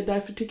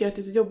 därför tycker jag att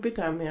det är så jobbigt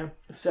här med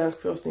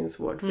svensk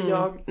förlossningsvård.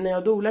 För när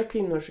jag dolar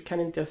kvinnor så kan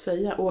inte jag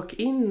säga, åk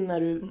in när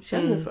du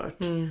känner för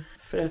det.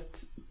 För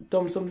att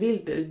de som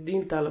vill det är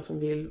inte alla som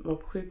vill vara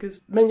på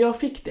sjukhus. Men jag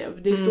fick det.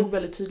 Det stod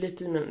väldigt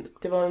tydligt i min...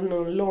 Det var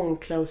någon lång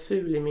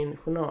klausul i min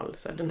journal.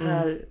 Så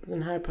här,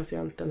 den här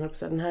patienten,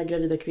 den här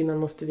gravida kvinnan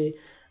måste vi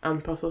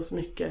anpassa oss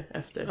mycket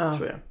efter,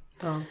 tror jag.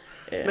 Ja.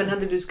 Men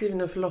hade du skrivit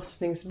något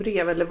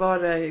förlossningsbrev eller var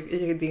det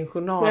i din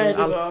journal? Nej,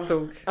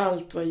 stod?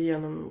 Allt var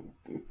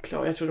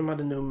klart. Jag tror de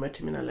hade nummer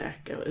till mina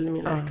läkare, eller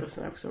min läkare och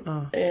sådär också.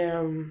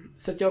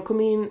 Så att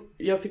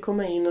jag fick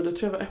komma in och då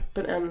tror jag var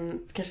öppen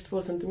kanske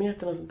 2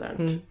 centimeter och sånt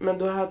där. Men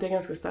då hade jag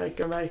ganska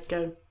starka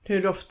verkar.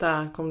 Hur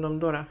ofta kom de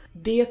då?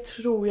 Det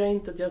tror jag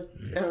inte att jag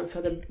ens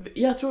hade...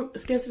 Jag tror,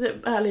 ska jag säga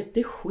ärligt,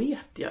 det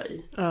sket jag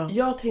i.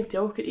 Jag tänkte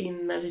jag åker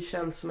in när det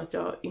känns som att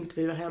jag inte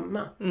vill vara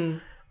hemma.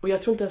 Och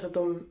jag tror inte ens att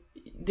de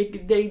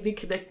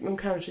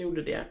kanske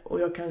gjorde det.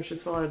 Och jag kanske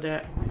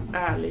svarade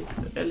ärligt.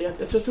 Eller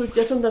jag tror inte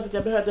ens att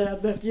jag hade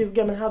behövt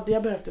ljuga. Men hade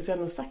jag behövt det så hade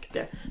jag nog sagt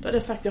det. Då hade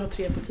jag sagt att jag har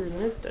 3 på 10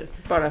 minuter.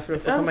 Bara för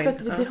att få komma in?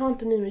 För att det har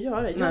inte ni med att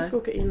göra. Jag ska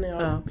åka in när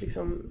jag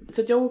liksom...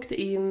 Så att jag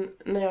åkte in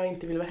när jag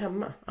inte ville vara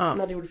hemma.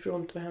 När det gjorde för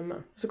ont att vara hemma.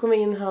 Så kom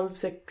jag in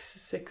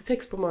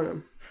 5:30 på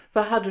morgonen.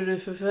 Vad hade du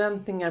för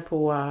förväntningar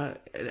på...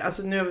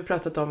 Alltså nu har vi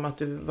pratat om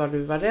vad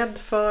du var rädd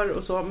för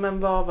och så. Men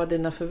vad var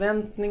dina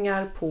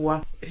förväntningar på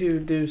hur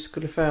du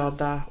skulle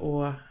föda?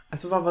 Och,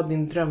 alltså vad var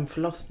din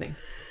drömförlossning?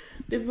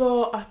 Det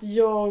var att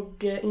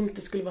jag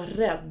inte skulle vara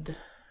rädd.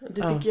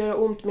 Det fick göra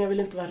ont men jag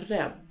ville inte vara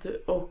rädd.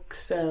 Och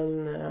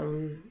sen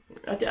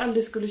att jag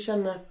aldrig skulle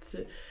känna att...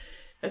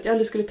 att jag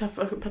aldrig skulle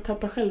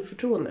tappa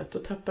självförtroendet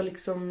och tappa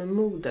liksom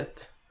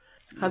modet.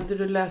 Hade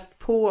du läst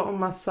på om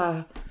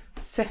massa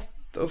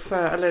sätt och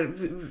eller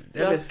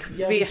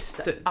jag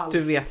visste allt.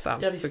 Du vet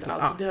allt. Jag visste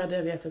allt. Det hade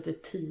jag vetat i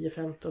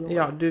 10-15 år.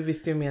 Ja, du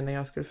visste ju mer när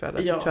jag skulle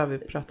föda. Ja. Det tror jag vi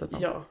pratat om.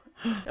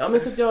 Ja, men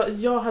så att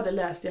jag hade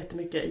läst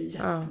jättemycket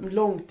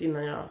långt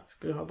innan jag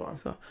skulle ha barn.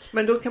 Så.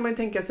 Men då kan man ju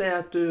tänka sig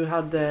att du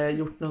hade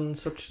gjort någon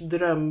sorts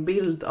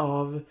drömbild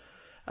av,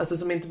 alltså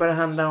som inte bara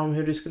handlar om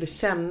hur du skulle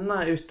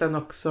känna utan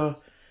också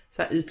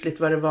så här ytligt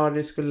vad det var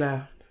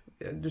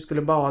du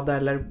skulle bada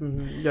eller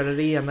göra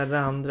det ena eller det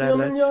andra. Ja,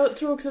 eller, men jag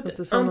tror också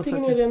att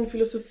antingen är det en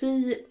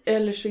filosofi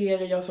eller så är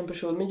det jag som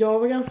person. Men jag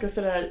var ganska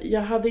sådär,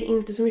 jag hade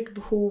inte så mycket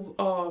behov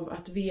av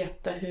att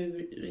veta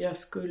hur jag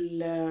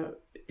skulle...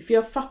 För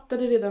jag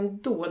fattade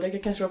redan då, det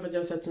kanske var för att jag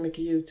har sett så mycket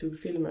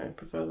YouTube-filmer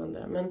på födande,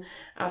 men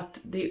att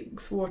det är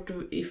svårt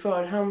att i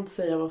förhand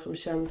säga vad som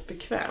känns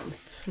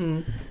bekvämt.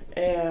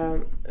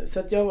 Så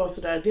att jag var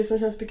sådär, det som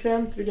känns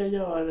bekvämt vill jag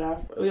göra.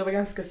 Och jag var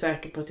ganska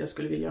säker på att jag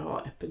skulle vilja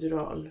ha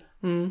epidural.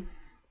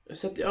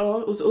 Så att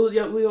och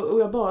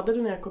jag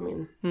badade när jag kom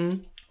in.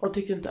 Och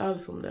tyckte inte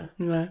alls om det.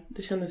 Nej.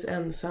 Det kändes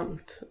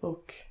ensamt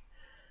och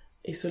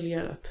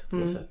isolerat på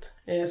något sätt.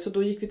 Så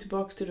då gick vi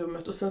tillbaka till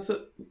rummet och sen så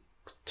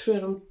tror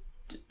jag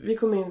vi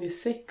kom in vid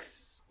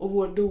 6 och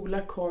vår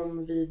doula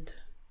kom vid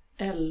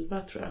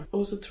 11 tror jag.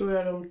 Och så tror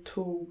jag de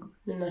tog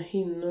mina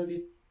hinnor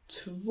vid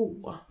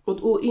 2.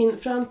 Och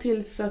fram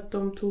tills att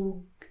de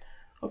tog,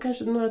 och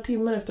kanske några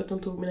timmar efter att de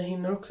tog mina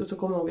hinnor också, så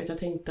kom jag ihåg att jag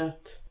tänkte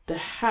att det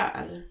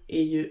här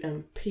är ju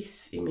en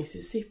piss i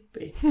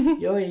Mississippi.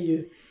 Jag är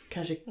ju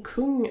kanske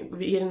kung.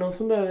 Är det någon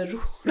som behöver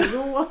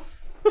rå?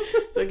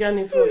 Så kan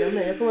ni fråga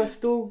mig. Jag kommer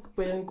stod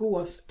på en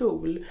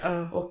gåstol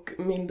och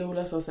min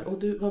doula sa så här: och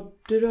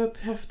du rör upp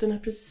höfterna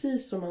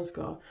precis som man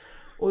ska.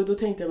 Och då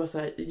tänkte jag bara så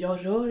här: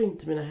 jag rör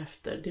inte mina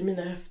höfter. Det är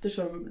mina höfter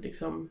som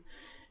liksom...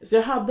 Så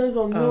jag hade en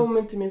sån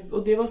moment i min...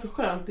 Och det var så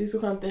skönt. Det är så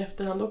skönt i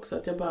efterhand också.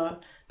 Att det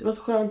var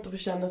så skönt att få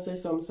känna sig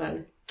som så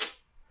här: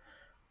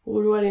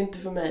 oroa inte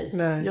för mig.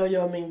 Nej. Jag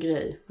gör min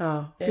grej.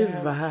 Ja, gud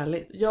vad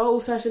härligt. Ja,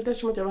 och särskilt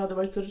eftersom att jag hade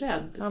varit så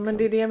rädd. Ja, men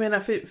det är det jag menar.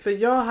 För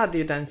jag hade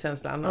ju den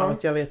känslan av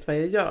att jag vet vad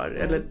jag gör.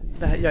 Eller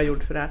det här, jag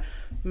gjorde för det här.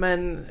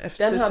 Men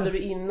den hade du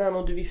innan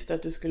och du visste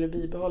att du skulle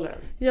bibehålla den.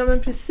 Ja, men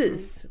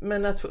precis.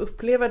 Men att få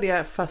uppleva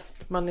det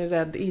fast man är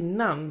rädd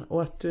innan.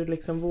 Och att du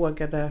liksom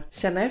vågade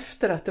känna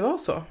efter att det var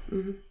så.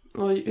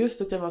 Och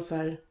just att jag var så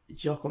här: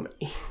 jag kommer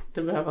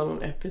inte behöva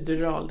någon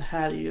epidural. Det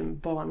här är ju en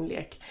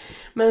barnlek.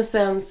 Men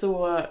sen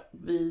så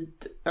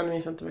jag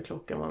minns inte vad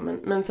klockan var.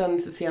 Men sen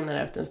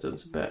senare efter en stund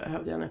så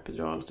behövde jag en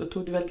epidural. Så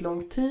tog det väldigt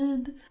lång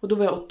tid. Och då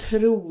var jag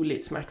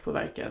otroligt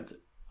smärtpåverkad.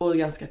 Och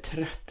ganska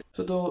trött.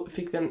 Så då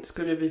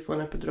skulle vi få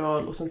en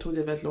epidural. Och sen tog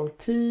det väldigt lång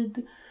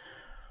tid.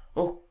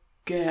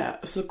 Och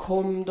så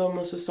kom de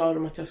och så sa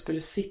de att jag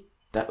skulle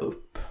sitta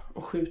upp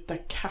och skjuta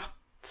katt.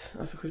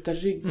 Alltså skjuta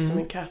rygg som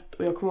en katt.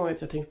 Och jag kommer ihåg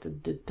att jag tänkte: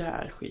 det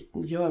där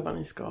skiten, gör vad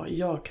ni ska.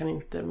 Jag kan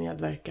inte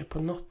medverka på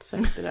något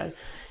sätt det där.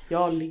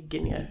 Jag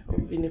ligger ner.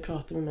 Och vill ni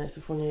prata med mig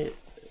så får ni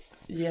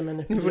ge mig en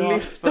epidural. Du får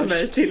lyfta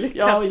mig till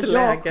kattläge.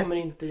 Ja, jag kommer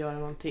inte göra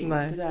någonting.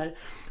 Det där.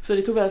 Så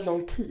det tog väldigt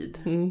lång tid.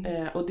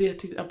 Och det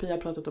tyckte Apia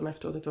pratat om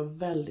efteråt att det var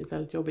väldigt,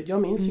 väldigt jobbigt.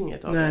 Jag minns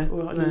inget av det. Och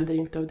jag lider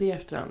inte av det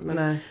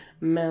efterhand.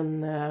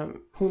 Men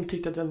hon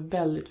tyckte att det var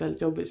väldigt,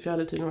 väldigt jobbigt. För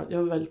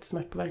jag var väldigt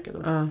smärtpåverkad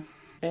då.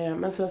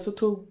 Men sen så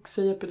tog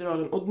sig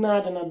epiduralen. Och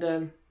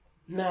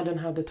när den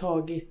hade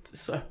tagit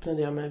så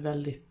öppnade jag mig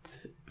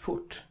väldigt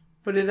fort.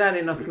 Och det där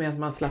är något med att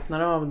man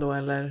slappnar av då,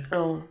 eller?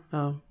 Ja.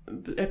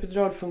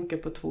 Epidural funkar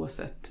på 2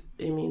 sätt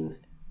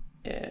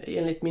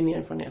enligt min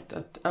erfarenhet.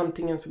 Att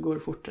antingen så går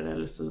det fortare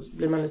eller så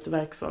blir man lite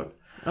verksvag.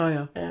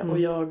 Och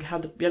jag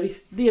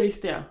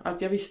visste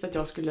att jag visste att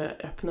jag skulle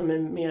öppna mig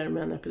mer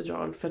med en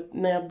epidural. För att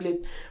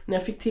när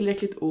jag fick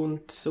tillräckligt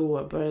ont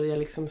så började jag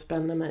liksom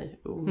spänna mig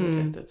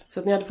omedvetet. Så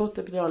att när jag hade fått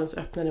epiduralen så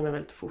öppnade jag mig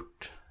väldigt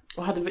fort.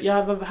 Och jag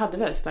hade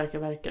väldigt starka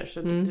verkar.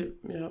 Så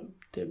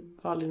det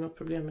var aldrig något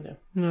problem med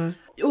det.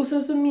 Och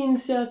sen så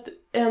minns jag att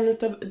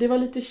det var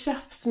lite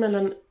tjafs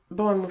mellan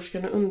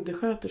barnmorskan och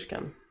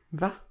undersköterskan.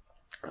 Va?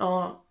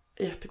 Ja,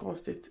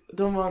 jättekonstigt.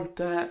 De var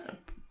inte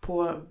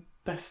på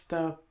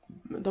bästa...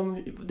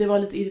 Det var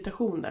lite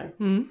irritation där.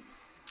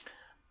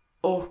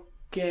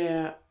 Och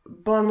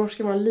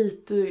barnmorskan var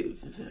lite...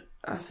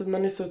 Alltså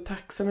man är så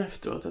tacksam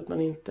efteråt att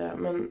man inte...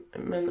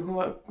 Men hon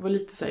var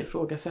lite så här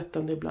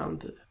ifrågasättande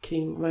ibland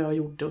kring vad jag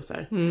gjorde och så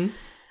här.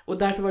 Och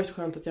därför var det så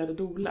skönt att jag hade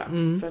doula.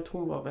 För att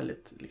hon var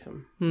väldigt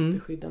liksom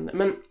beskyddande.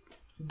 Men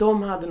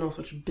de hade någon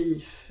sorts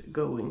beef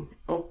going.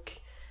 Och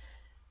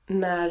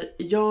när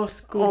jag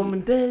skulle...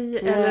 Om dig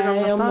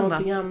eller om något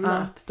någonting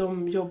annat.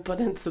 De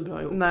jobbade inte så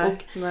bra ihop.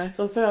 Nej.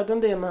 Som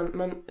födande är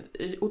man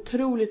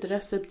otroligt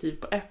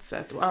receptiv på ett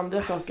sätt. Och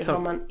andra saker har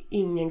man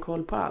ingen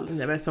koll på alls.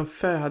 Nej, men som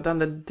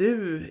födande,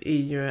 du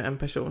är ju en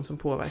person som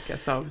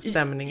påverkas av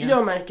stämningar.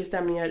 Jag märker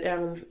stämningar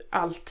även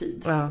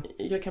alltid.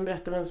 Jag kan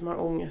berätta vem som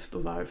har ångest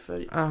och varför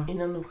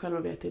innan de själva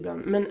vet det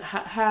ibland. Men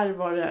här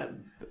var det...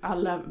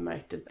 Alla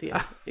märkte det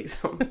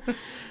liksom.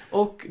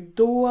 Och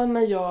då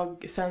när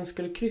jag sen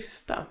skulle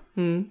krysta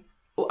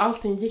Och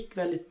allting gick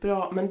väldigt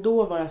bra. Men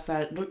då var jag så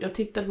här, jag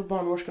tittade på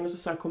barnmorskan och så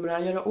sa jag, kommer det här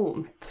göra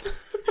ont?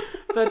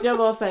 För att jag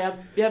var så här,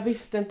 jag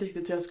visste inte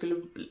riktigt hur jag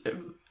skulle...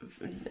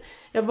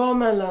 Jag var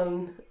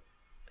mellan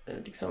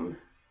liksom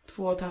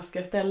 2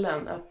 taskiga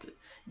ställen. Att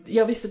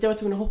jag visste att jag var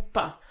tvungen att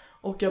hoppa.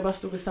 Och jag bara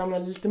stod och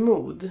samlade lite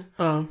mod.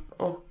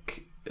 Och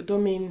då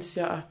minns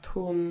jag att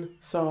hon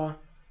sa,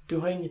 du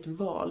har inget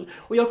val.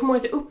 Och jag kommer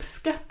ihåg att jag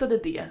uppskattade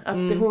det.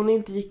 Att hon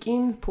inte gick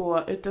in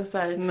på, utan så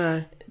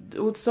här,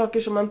 och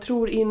saker som man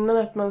tror innan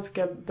att man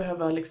ska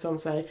behöva liksom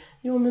så här,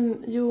 jo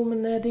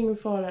men nej, det är ingen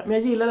fara. Men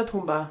jag gillade att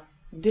hon bara,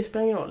 det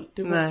spelar ingen roll,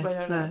 du måste bara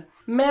göra det.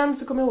 Men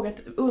så kommer jag ihåg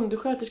att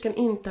undersköterskan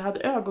inte hade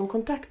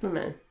ögonkontakt med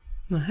mig.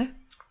 Nej.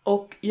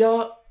 Och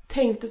jag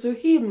tänkte så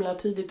himla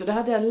tydligt, och det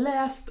hade jag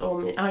läst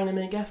om i Ina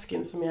May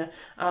Gaskin, som är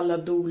alla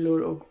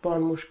dolor och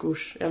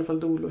barnmorskors, i alla fall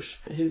dolors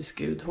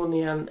husgud. Hon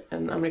är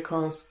en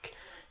amerikansk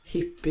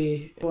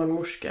hippie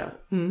barnmorska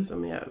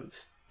som är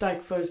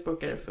stark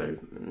förespråkare för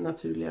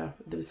naturliga,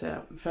 det vill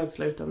säga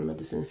födslar utan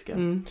medicinska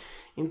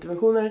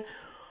interventioner.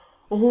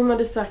 Och hon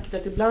hade sagt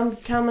att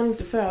ibland kan man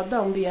inte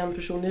föda om det är en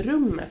person i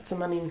rummet som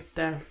man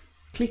inte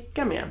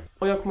klicka med.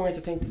 Och jag kommer ihåg att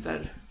jag tänkte så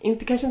här,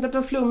 kanske inte att det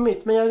var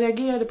flummigt, men jag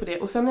reagerade på det.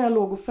 Och sen när jag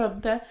låg och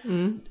födde,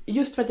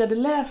 just för att jag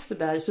hade läst det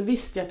där, så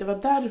visste jag att det var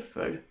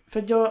därför. För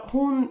att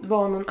hon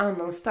var någon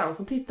annanstans.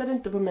 Hon tittade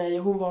inte på mig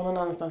och hon var någon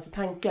annanstans i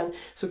tanken.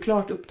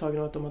 Såklart upptagen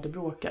av att de hade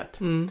bråkat.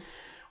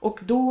 Och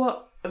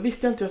då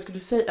visste jag inte vad jag skulle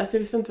säga, alltså jag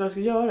visste inte vad jag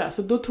skulle göra.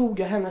 Så då tog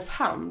jag hennes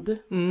hand.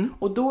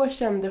 Och då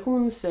kände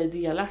hon sig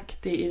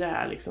delaktig i det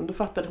här liksom. Då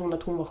fattade hon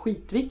att hon var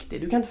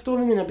skitviktig. Du kan inte stå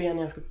med mina ben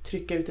när jag ska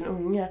trycka ut en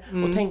unge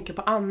och tänka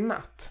på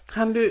annat.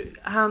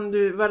 Han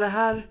du, var det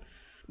här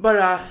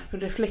bara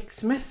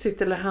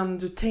reflexmässigt, eller hann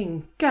du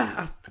tänka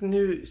att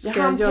nu ska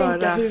jag göra...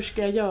 tänka, hur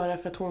ska jag göra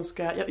för att hon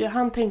ska... Jag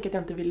hann tänka att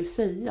jag inte ville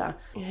säga,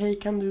 hej,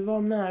 kan du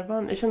vara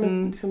närvarande? Jag kände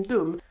mig liksom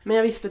dum. Men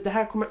jag visste att det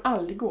här kommer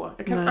aldrig gå.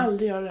 Jag kan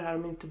aldrig göra det här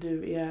om inte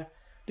du är...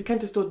 Du kan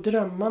inte stå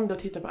drömmande och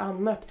titta på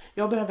annat.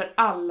 Jag behöver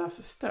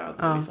allas stöd.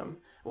 Liksom.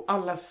 Och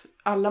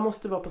alla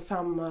måste vara på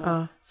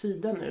samma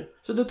sida nu.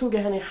 Så då tog jag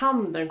henne i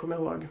handen, kommer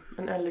jag ihåg.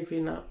 En äldre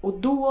kvinna.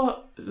 Och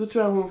då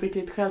tror jag hon fick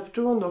lite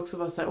självförtroende också.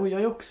 Var så här,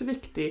 jag är också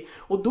viktig.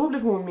 Och då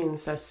blev hon min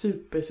så här,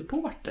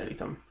 supersupporter.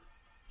 Liksom.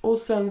 Och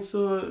sen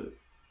så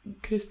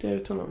krystade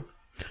jag ut honom.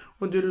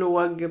 Och du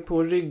låg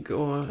på rygg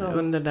och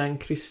under den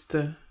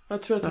kryste.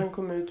 Jag tror att han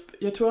kom ut.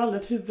 Jag tror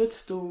aldrig att huvudet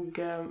stod...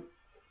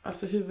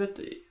 Alltså huvudet,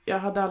 jag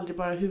hade aldrig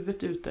bara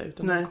huvudet ute,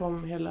 utan det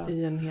kom hela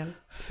i en hel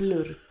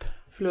flurp.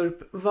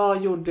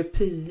 Vad gjorde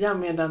Pia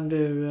medan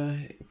du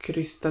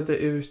krystade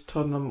ut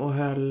honom och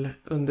höll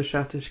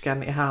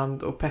undersköterskan i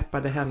hand och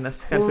peppade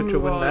hennes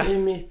självförtroende?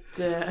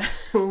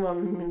 Hon var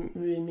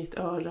vid mitt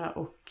öra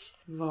och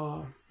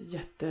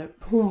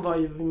hon var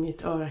ju vid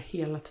mitt öra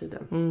hela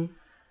tiden.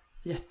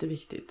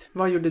 Jätteviktigt.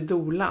 Vad gjorde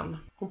dolan?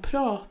 Hon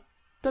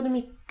pratade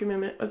mycket med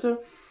mig. Alltså,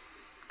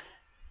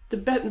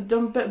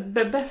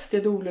 de bästa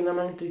dolorna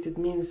man inte riktigt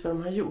minns vad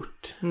de har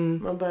gjort.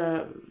 Man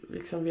bara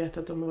liksom vet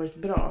att de har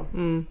varit bra.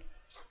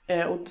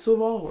 Och så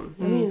var hon.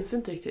 Jag minns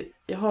inte riktigt.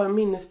 Jag har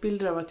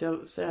minnesbilder av att jag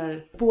så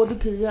här, både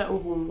Pia och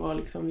hon var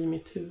liksom vid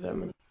mitt huvud.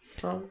 Men,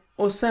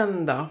 Och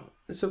sen då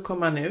så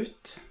kom han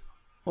ut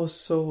och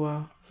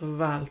så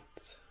var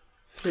allt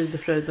frid och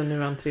fröjd, och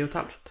nu är han 3,5.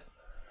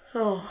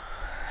 Ja.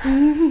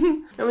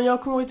 Ja, men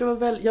jag kommer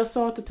ihåg att jag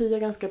sa till Pia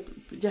ganska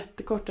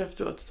jättekort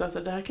efteråt, så alltså,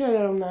 det här kan jag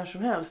göra om när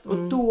som helst. Och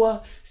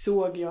då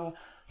såg jag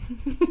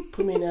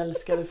på min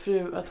älskade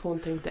fru att hon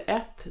tänkte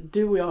 1,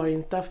 du och jag har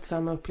inte haft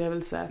samma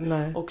upplevelse.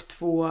 Nej. Och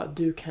 2,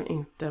 du kan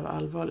inte vara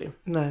allvarlig.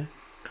 Nej.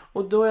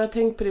 Och då har jag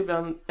tänkt på det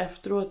ibland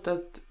efteråt,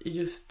 att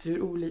just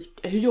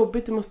hur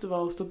jobbigt det måste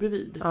vara att stå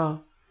bredvid. Ja.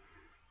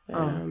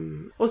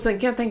 Och sen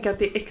kan jag tänka att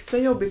det är extra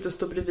jobbigt att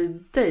stå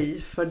bredvid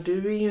dig, för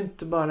du är ju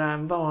inte bara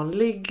en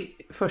vanlig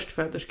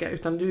förstföderska,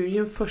 utan du är ju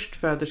en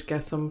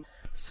förstföderska som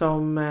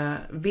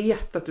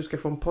vet att du ska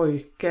få en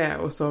pojke,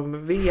 och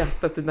som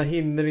vet att dina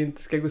hinnor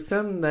inte ska gå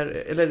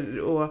sönder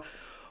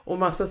och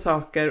massa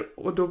saker,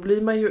 och då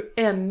blir man ju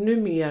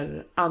ännu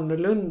mer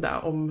annorlunda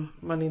om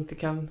man inte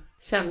kan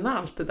känna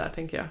allt det där,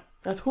 tänker jag.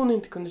 Att hon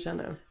inte kunde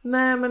känna det.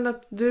 Nej, men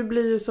att du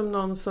blir ju som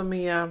någon som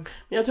är...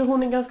 Jag tror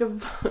hon är ganska...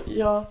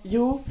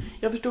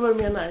 jag förstår vad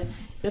du menar.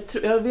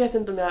 Jag vet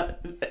inte om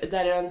det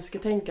är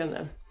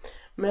önsketänkande.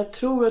 Men jag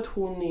tror att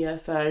hon är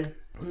så här...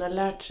 Hon har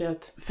lärt sig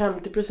att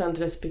 50%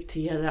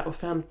 respektera och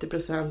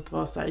 50%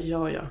 vara så här,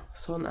 ja,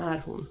 sån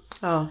är hon.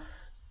 Ja.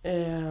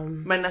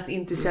 Men att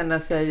inte känna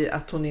sig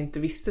att hon inte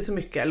visste så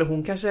mycket. Eller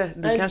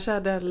du kanske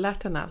hade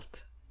lärt henne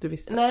allt du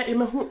visste. Nej,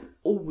 men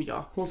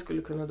hon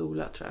skulle kunna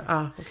dola, tror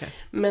jag. Okay.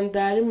 Men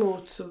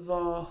däremot så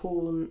var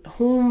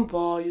hon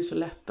var ju så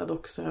lättad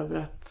också över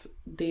att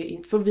det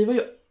inte... För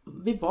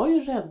vi var ju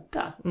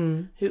rädda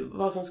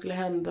vad som skulle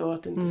hända och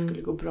att det inte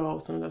skulle gå bra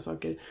och sådana där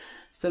saker.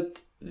 Så att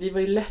vi var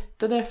ju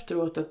lättade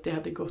efteråt att det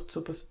hade gått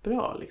så pass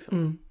bra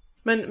liksom.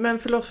 Men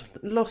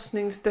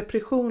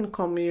förlossningsdepression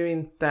kommer ju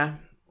inte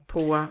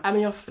på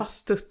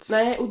studs.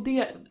 Nej, och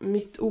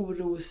mitt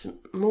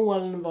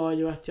orosmoln var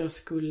ju att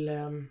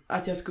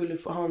jag skulle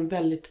få ha en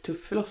väldigt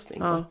tuff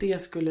förlossning. Och att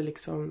det skulle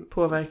liksom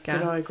påverka,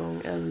 dra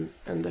igång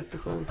en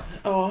depression.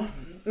 Ja,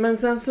 men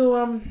sen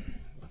så...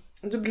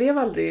 Du blev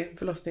aldrig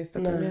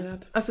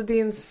förlossningsdeprimerad. Alltså det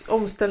är en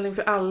omställning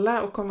för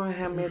alla att komma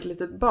hem med ett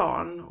litet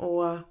barn.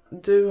 Och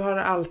du har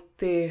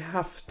alltid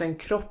haft en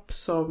kropp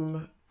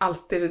som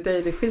alltid är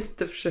dig det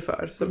skiter för sig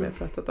för, som jag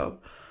pratat om.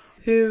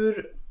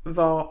 Hur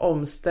var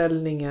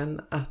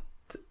omställningen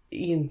att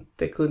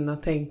inte kunna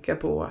tänka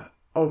på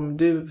om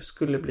du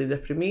skulle bli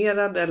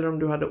deprimerad eller om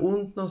du hade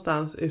ont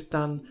någonstans,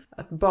 utan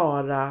att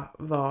bara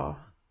vara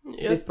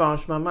ditt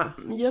barns mamma?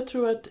 Jag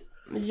tror att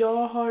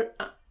jag har...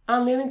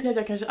 Anledningen till att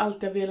jag kanske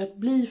alltid har velat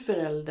bli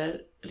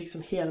förälder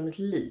liksom hela mitt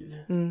liv.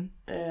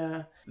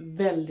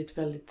 Väldigt,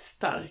 väldigt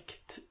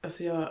starkt.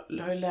 Alltså jag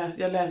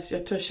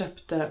tror jag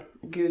köpte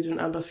Gudrun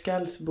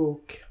Abascals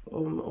bok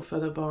om att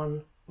föda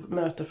barn och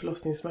möta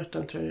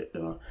förlossningssmärtan, tror jag det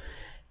var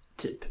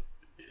typ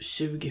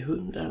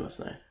 2000 eller något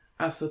sånt där.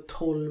 Alltså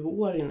 12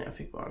 år innan jag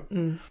fick barn.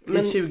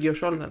 Men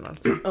 20-årsåldern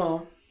alltså?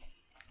 Ja.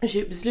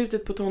 I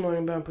slutet på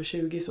tonåren, början på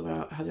 20 så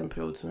hade jag en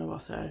period som jag var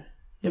så här.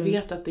 Jag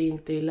vet att det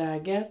inte är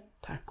läge.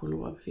 Tack och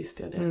lov,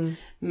 visste jag det.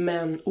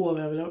 Men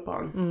jag vill ha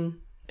barn.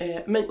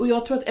 Och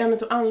jag tror att en av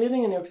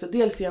anledningarna är också,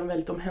 dels är jag en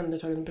väldigt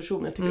omhändertagande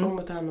person. Jag tycker om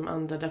att ta hand om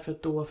andra därför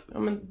att då,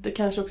 det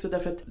kanske också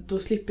därför att då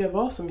slipper jag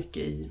vara så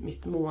mycket i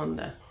mitt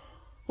mående.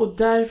 Och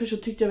därför så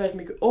tyckte jag väldigt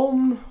mycket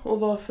om att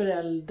vara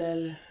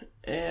förälder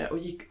och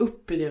gick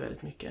upp i det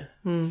väldigt mycket.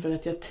 För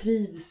att jag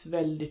trivs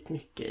väldigt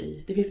mycket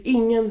i. Det finns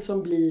ingen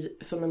som blir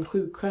som en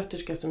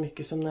sjuksköterska så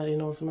mycket som när det är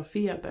någon som har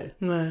feber.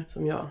 Nej.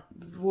 Som jag.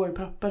 Vår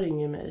pappa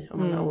ringer mig om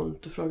han har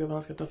ont och frågar vad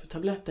han ska ta för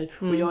tabletter.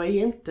 Och jag är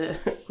inte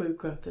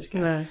sjuksköterska.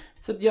 Nej.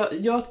 Så att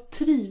jag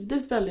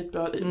trivdes väldigt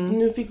bra.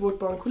 Nu fick vårt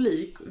barn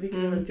kolik, vilket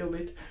är väldigt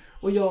jobbigt.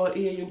 Och jag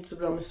är ju inte så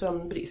bra med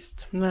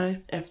sömnbrist.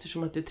 Nej.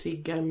 Eftersom att det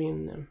triggar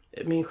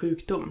min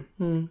sjukdom.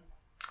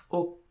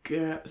 Och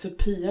så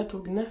Pia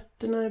tog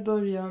nätterna i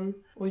början.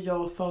 Och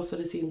jag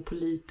fasades in på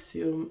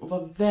litium. Och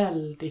var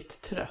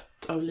väldigt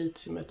trött av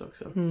litiumet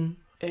också.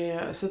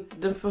 Så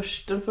att den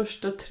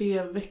första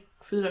 4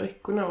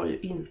 veckorna var ju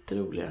inte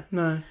roliga.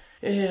 Nej.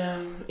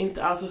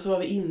 Inte alls, så var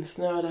vi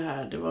insnöade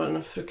här. Det var den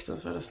här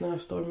fruktansvärda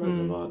snöstormen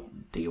som var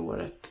det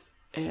året.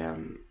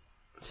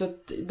 Så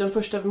att de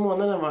första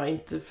månaderna var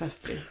inte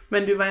festlig.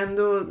 Men du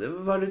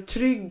var du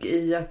trygg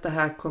i att det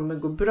här kommer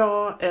gå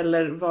bra?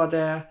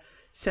 Eller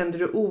kände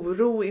du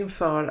oro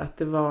inför att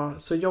det var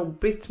så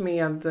jobbigt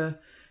med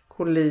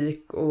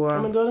kolik?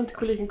 Men då hade inte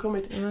koliken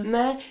kommit.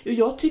 Nej,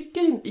 jag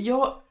tycker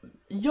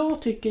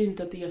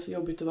inte att det är så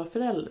jobbigt att vara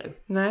förälder.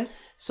 Nej.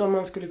 Som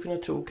man skulle kunna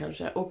tro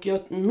kanske. Och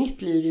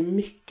mitt liv är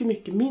mycket,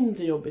 mycket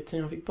mindre jobbigt sen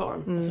jag fick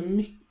barn. Alltså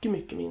mycket,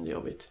 mycket mindre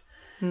jobbigt.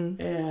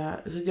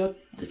 Så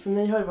för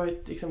mig har det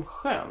varit liksom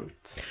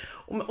skönt.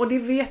 Och det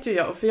vet ju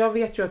jag. För jag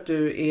vet ju att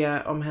du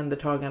är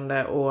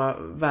omhändertagande och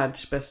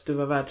världsbäst. Du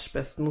var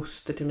världsbäst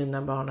moster till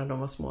mina barn när de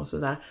var små och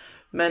sådär.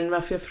 Men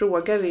varför jag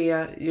frågar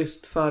är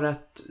just för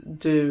att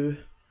du,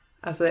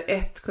 alltså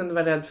 1, kunde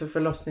vara rädd för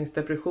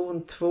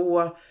förlossningsdepression,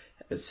 2,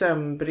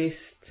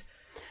 sömnbrist,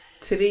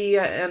 3,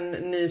 en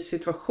ny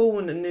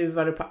situation. Nu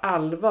var det på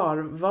allvar.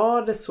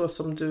 Var det så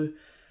som du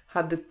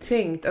hade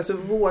tänkt? Alltså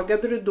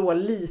vågade du då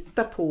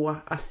lita på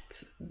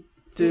att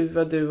du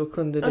var du och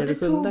kunde det du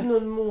kunde? Det tog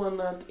någon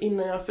månad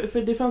innan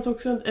för det fanns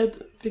också ett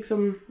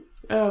liksom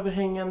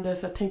överhängande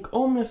så här, tänk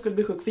om jag skulle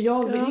bli sjuk. För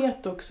jag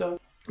vet också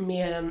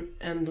mer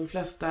än de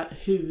flesta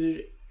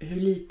hur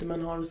lite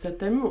man har att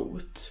sätta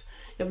emot.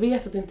 Jag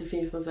vet att det inte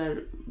finns någon så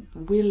här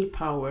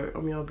willpower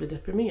om jag blir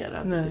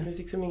deprimerad. Nej. Det finns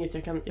liksom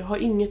inget jag har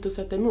inget att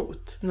sätta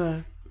emot.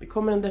 Nej.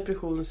 Kommer en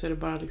depression så är det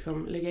bara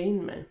liksom lägga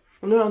in mig.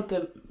 Och nu har jag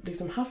inte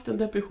liksom haft en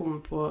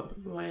depression på,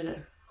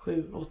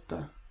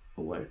 7-8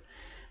 år.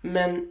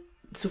 Men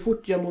så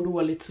fort jag mår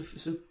dåligt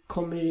så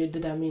kommer ju det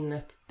där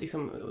minnet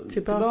liksom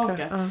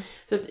tillbaka.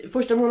 Så att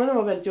första månaden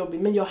var väldigt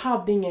jobbig, men jag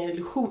hade ingen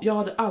illusion. Jag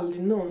hade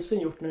aldrig någonsin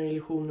gjort någon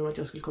illusion om att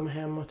jag skulle komma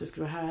hem och att det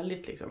skulle vara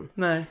härligt liksom.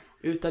 Nej.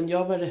 Utan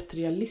jag var rätt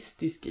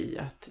realistisk i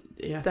att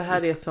det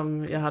här är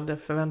som jag hade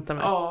förväntat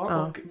mig.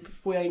 Ja, och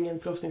får jag ingen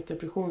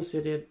förlossningsdepression så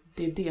är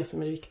det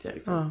som är det viktiga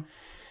liksom.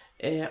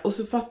 Och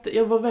så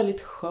jag var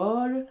väldigt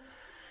skör.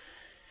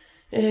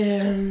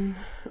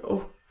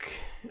 Och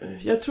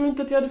jag tror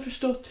inte att jag hade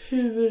förstått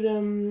hur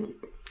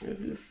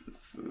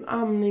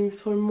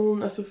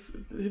amningshormon, alltså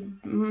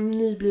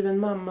nybliven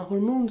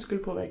mamma-hormon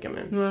skulle påverka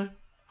mig. Nej.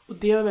 Och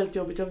det var väldigt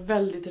jobbigt. Jag var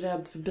väldigt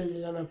rädd för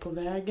bilarna på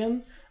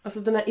vägen. Alltså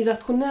den här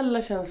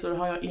irrationella känslor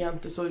har jag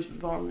inte så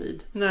van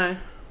vid. Nej.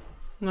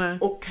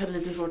 Och hade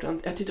lite svårt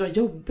att... Jag tyckte det var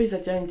jobbigt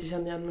att jag inte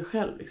kände igen mig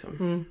själv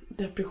liksom.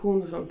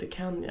 Depression och sånt, det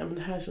kan jag. Men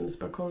det här kändes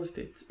bara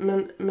konstigt.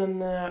 Men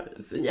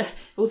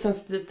och sen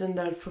så den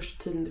där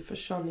första tiden, det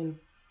försvann i en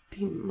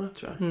dimma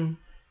tror jag.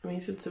 Jag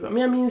minns inte så bra.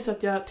 Men jag minns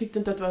att jag tyckte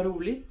inte att det var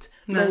roligt.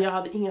 Nej. Men jag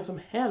hade inga som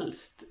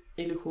helst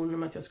illusioner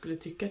om att jag skulle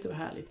tycka att det var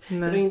härligt. Nej.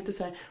 Det var inte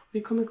så här,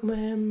 vi kommer komma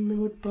hem med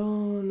vårt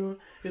barn.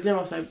 Utan jag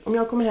var så här, om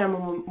jag kommer hem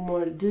och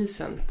mår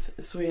decent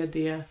så är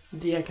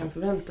det jag kan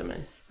förvänta mig.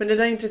 Men det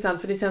där är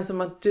intressant, för det känns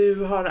som att du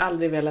har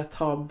aldrig velat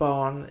ha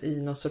barn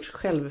i någon sorts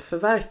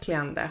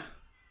självförverkligande.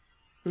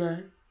 Nej.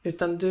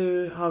 Utan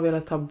du har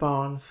velat ha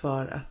barn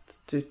för att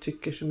du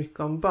tycker så mycket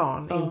om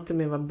barn. Ja. Inte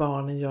med vad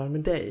barnen gör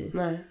med dig.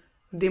 Nej.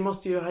 Det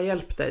måste ju ha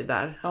hjälpt dig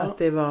där. Ja. Att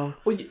det var...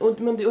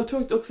 Men jag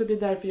tror också att det är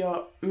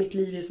därför mitt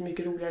liv är så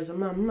mycket roligare som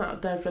mamma.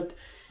 Därför att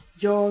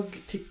jag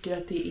tycker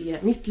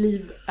att mitt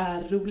liv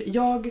är roligt.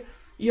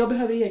 Jag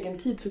behöver egen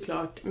tid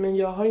såklart. Men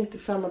jag har inte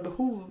samma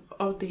behov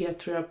av det,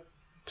 tror jag,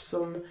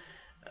 som...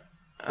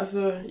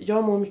 Alltså,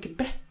 jag mår mycket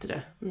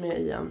bättre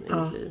med Ian i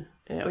mitt liv.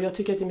 Och jag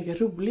tycker att det är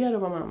mycket roligare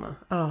att vara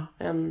mamma.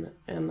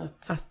 Än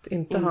att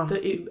inte ha.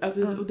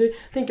 Alltså, och det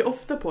tänker jag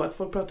ofta på, att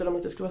folk pratar om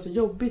att det skulle vara så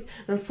jobbigt.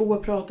 Men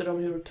få pratar om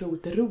hur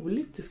otroligt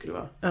roligt det skulle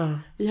vara.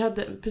 Vi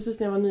hade, precis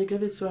när jag var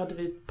nygravid, så hade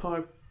vi ett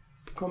par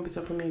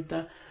kompisar på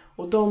middag.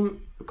 Och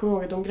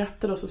de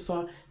grattade oss och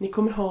sa, ni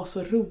kommer ha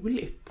så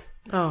roligt.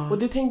 Och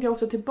det tänkte jag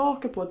också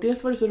tillbaka på.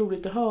 Dels var det så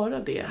roligt att höra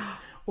det.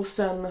 Och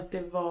sen att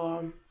det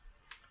var...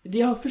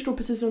 Jag förstår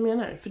precis vad jag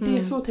menar. För det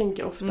är så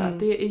tänker jag ofta. Att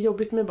det är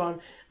jobbigt med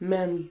barn.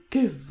 Men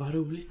gud vad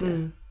roligt det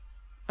är.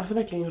 Alltså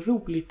verkligen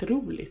roligt.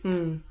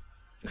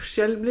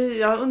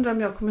 Jag undrar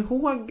om jag kommer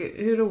ihåg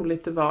hur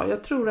roligt det var.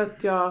 Jag tror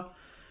att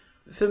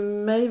för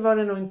mig var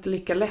det nog inte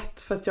lika lätt.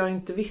 För att jag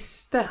inte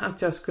visste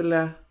att jag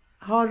skulle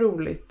ha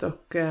roligt.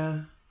 Och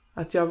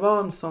att jag var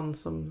en sån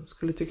som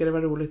skulle tycka det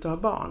var roligt att ha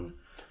barn.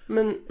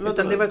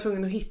 Utan det var jag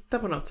tvungen att hitta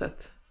på något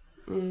sätt.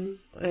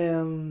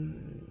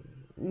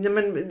 Ja,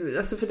 men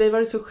alltså för dig var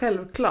det så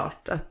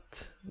självklart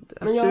att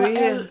men jag du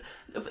är...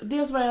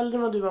 Dels var jag äldre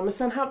än vad du var. Men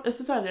sen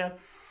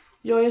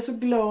jag är så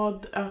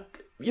glad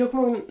att... Jag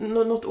kommer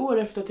ihåg något år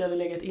efter att jag hade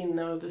legat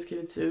inne och det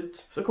skrivits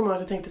ut. Så kommer jag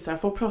att jag tänkte så här,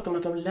 folk pratar om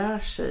att de lär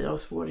sig av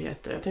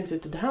svårigheter. Jag tänkte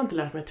att det här har inte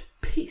lärt mig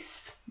ett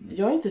piss.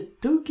 Jag är inte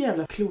ett dugg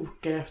jävla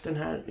klokare efter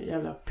den här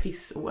jävla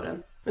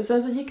pissåren. Men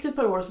sen så gick det ett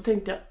par år och så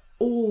tänkte jag,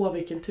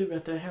 vilken tur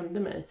att det hände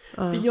mig.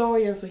 För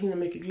jag är en så himla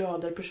mycket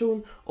gladare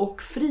person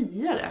och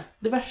friare.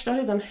 Det värsta har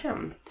redan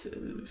hänt,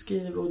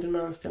 skriver Bodil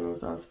Malmsten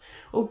någonstans.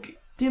 Och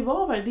det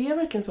är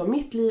verkligen så.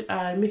 Mitt liv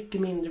är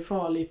mycket mindre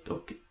farligt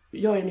och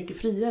jag är mycket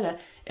friare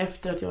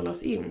efter att jag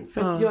lades in.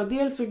 För att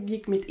dels så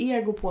gick mitt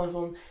ego på en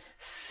sån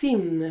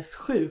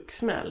sinnessjuk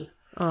smäll.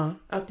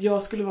 Att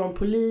jag skulle vara en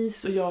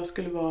polis och jag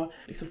skulle vara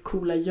liksom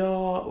coola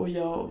och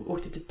jag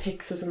åkte till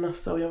Texas en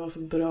massa och jag var så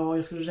bra och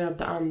jag skulle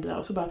rädda andra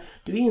och så bara,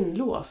 du är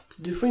inlåst,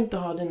 du får inte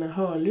ha dina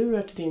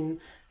hörlurar till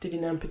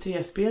din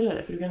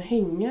MP3-spelare för du kan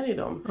hänga i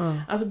dem.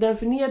 Alltså den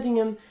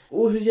förnedringen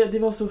och det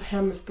var så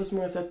hemskt på så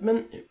många sätt,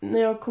 men när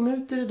jag kom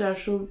ut i det där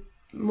så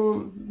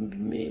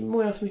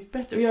mår jag så mycket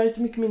bättre och jag är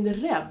så mycket mindre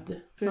rädd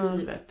för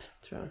livet,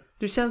 tror jag.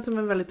 Du känns som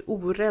en väldigt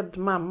orädd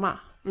mamma.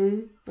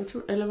 Jag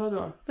tror, eller vad då?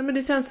 Nej, men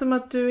det känns som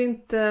att du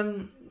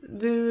inte...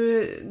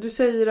 Du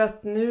säger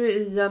att nu är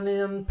Ian i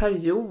en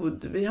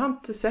period. Vi har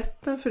inte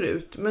sett den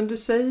förut. Men du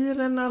säger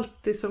den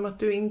alltid som att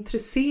du är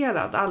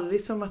intresserad.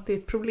 Aldrig som att det är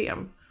ett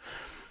problem.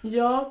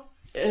 Ja,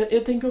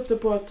 jag tänker ofta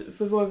på att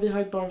vi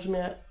har ett barn som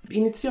är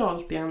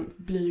initialt igen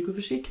blyg och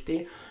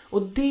försiktig.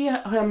 Och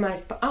det har jag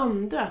märkt på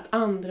andra. Att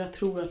andra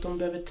tror att de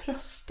behöver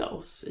trösta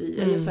oss i.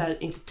 Eller så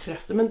här, inte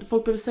trösta. Men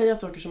folk behöver säga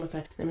saker som att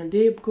säga, nej men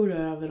det går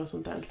över och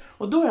sånt där.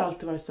 Och då har jag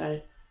alltid varit så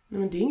här, nej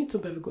men det är inget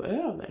som behöver gå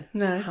över.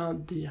 Nej.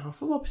 Han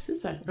får vara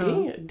precis så här.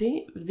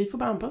 Vi får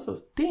bara anpassa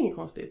oss. Det är inget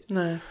konstigt.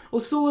 Nej.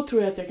 Och så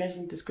tror jag att jag kanske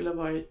inte skulle ha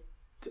varit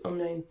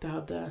om inte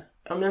allt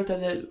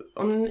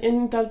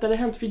hade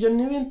hänt. För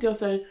nu är inte jag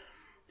så här,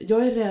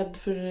 jag är rädd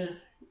för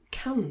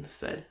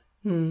cancer.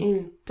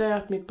 Inte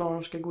att mitt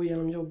barn ska gå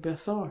igenom jobbiga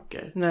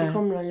saker. Nej. Det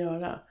kommer han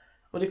göra.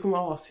 Och det kommer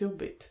vara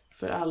asjobbigt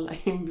för alla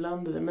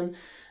inblandade. Men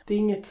det är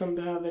inget som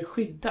behöver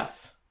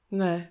skyddas.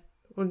 Nej.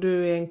 Och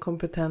du är en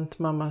kompetent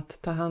mamma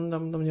att ta hand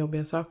om de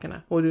jobbiga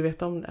sakerna. Och du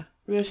vet om det.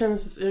 Jag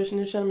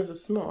känner mig så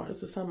smart,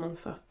 så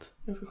sammansatt.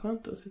 Ganska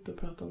skönt att sitta och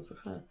prata om sig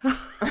själv.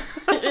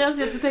 Jag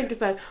sitter och tänker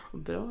så här,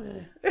 bra jag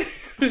är.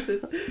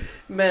 Precis.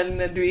 Men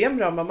du är en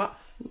bra mamma.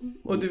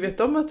 Och du vet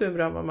om att du är en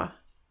bra mamma.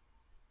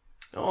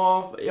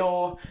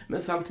 Ja,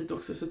 men samtidigt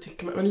också så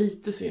tycker man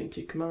lite synd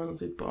tycker man om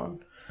sitt barn.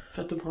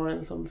 För att de har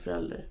en som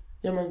förälder.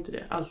 Gör man inte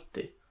det?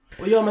 Alltid.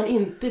 Och gör man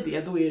inte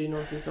det, då är det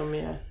någonting som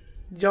är...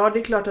 Ja, det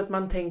är klart att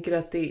man tänker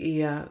att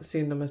det är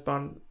synd om ett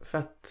barn för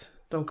att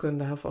de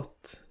kunde ha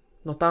fått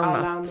något annat.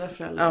 Alla andra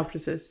föräldrar. Ja,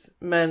 precis.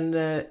 Men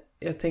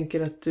jag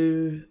tänker att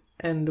du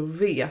ändå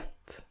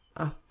vet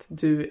att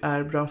du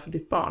är bra för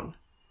ditt barn.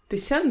 Det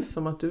känns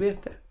som att du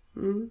vet det.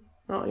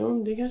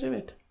 Ja, det kanske jag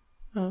vet.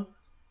 Ja,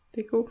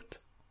 det är coolt.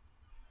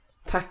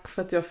 Tack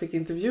för att jag fick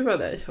intervjua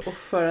dig och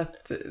för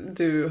att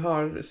du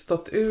har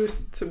stått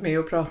ut med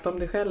att prata om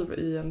dig själv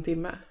i en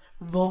timme.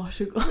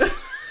 Varsågod.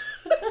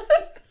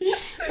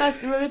 Tack,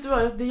 men vet du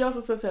vad? Det är jag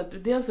som ska säga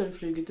att dels har du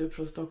flugit upp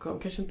från Stockholm,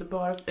 kanske inte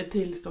bara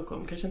till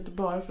Stockholm, kanske inte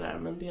bara för det här,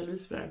 men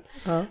delvis för det här.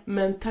 Ja.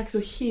 Men tack så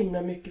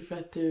himla mycket för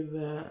att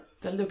du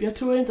ställde upp. Jag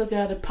tror inte att jag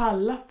hade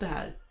pallat det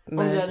här.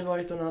 Nej. Om det hade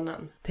varit någon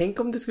annan. Tänk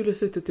om du skulle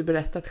suttit och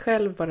berättat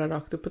själv bara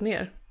rakt upp och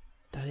ner.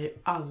 Det hade jag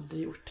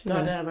aldrig gjort. Det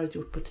hade jag varit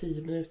gjort på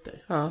 10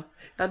 minuter. Ja,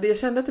 jag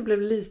kände att det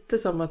blev lite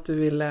som att du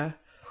ville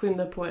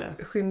Skynda på,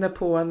 ja. Skynda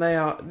på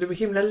du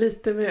himlar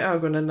lite med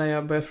ögonen när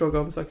jag börjar fråga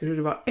om saker hur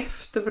det var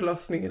efter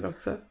förlossningen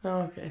också.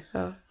 Ja, okej.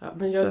 Ja. Ja,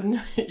 men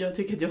jag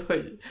tycker att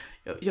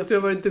du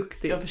har varit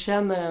duktig. Jag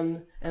förtjänar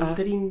en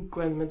drink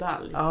och en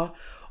medalj. Ja,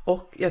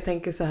 och jag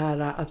tänker så här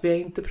att vi har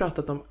inte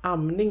pratat om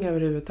amning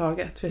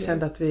överhuvudtaget. För jag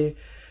kände att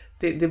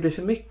det blir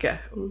för mycket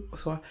och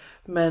så.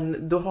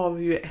 Men då har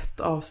vi ju ett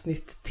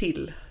avsnitt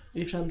till.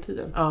 I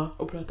framtiden. Ja.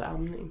 Och prata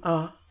amning.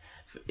 Ja.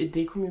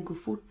 Det kommer ju gå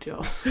fort,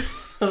 ja.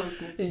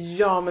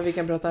 Ja, men vi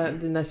kan prata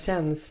dina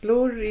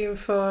känslor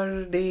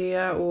inför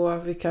det.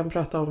 Och vi kan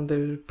prata om det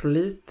ur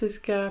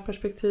politiska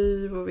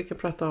perspektiv. Och vi kan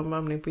prata om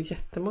amning på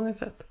jättemånga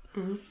sätt.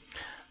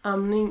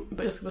 Amning,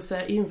 jag ska bara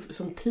säga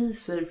som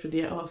teaser för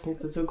det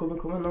avsnittet som kommer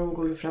komma någon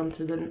gång i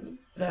framtiden.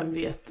 Vem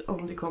vet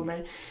om det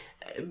kommer.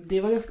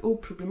 Det var ganska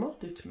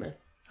oproblematiskt för mig.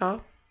 Ja.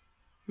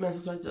 Men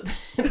som sagt,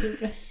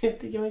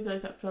 det kan man inte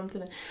ta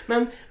framtiden.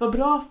 Men vad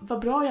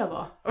bra jag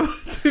var.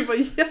 Du var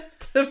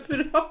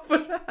jättebra på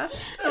det här.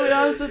 Ja, jag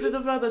har suttit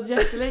och pratat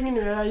jättelänge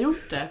nu och jag har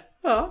gjort det.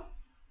 Ja.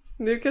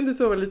 Nu kan du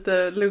sova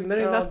lite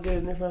lugnare i natt. Ja,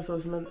 gud, nu får jag sova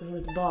som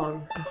ett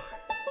barn.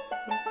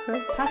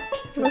 Ja. Tack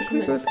för att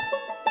du kom hit.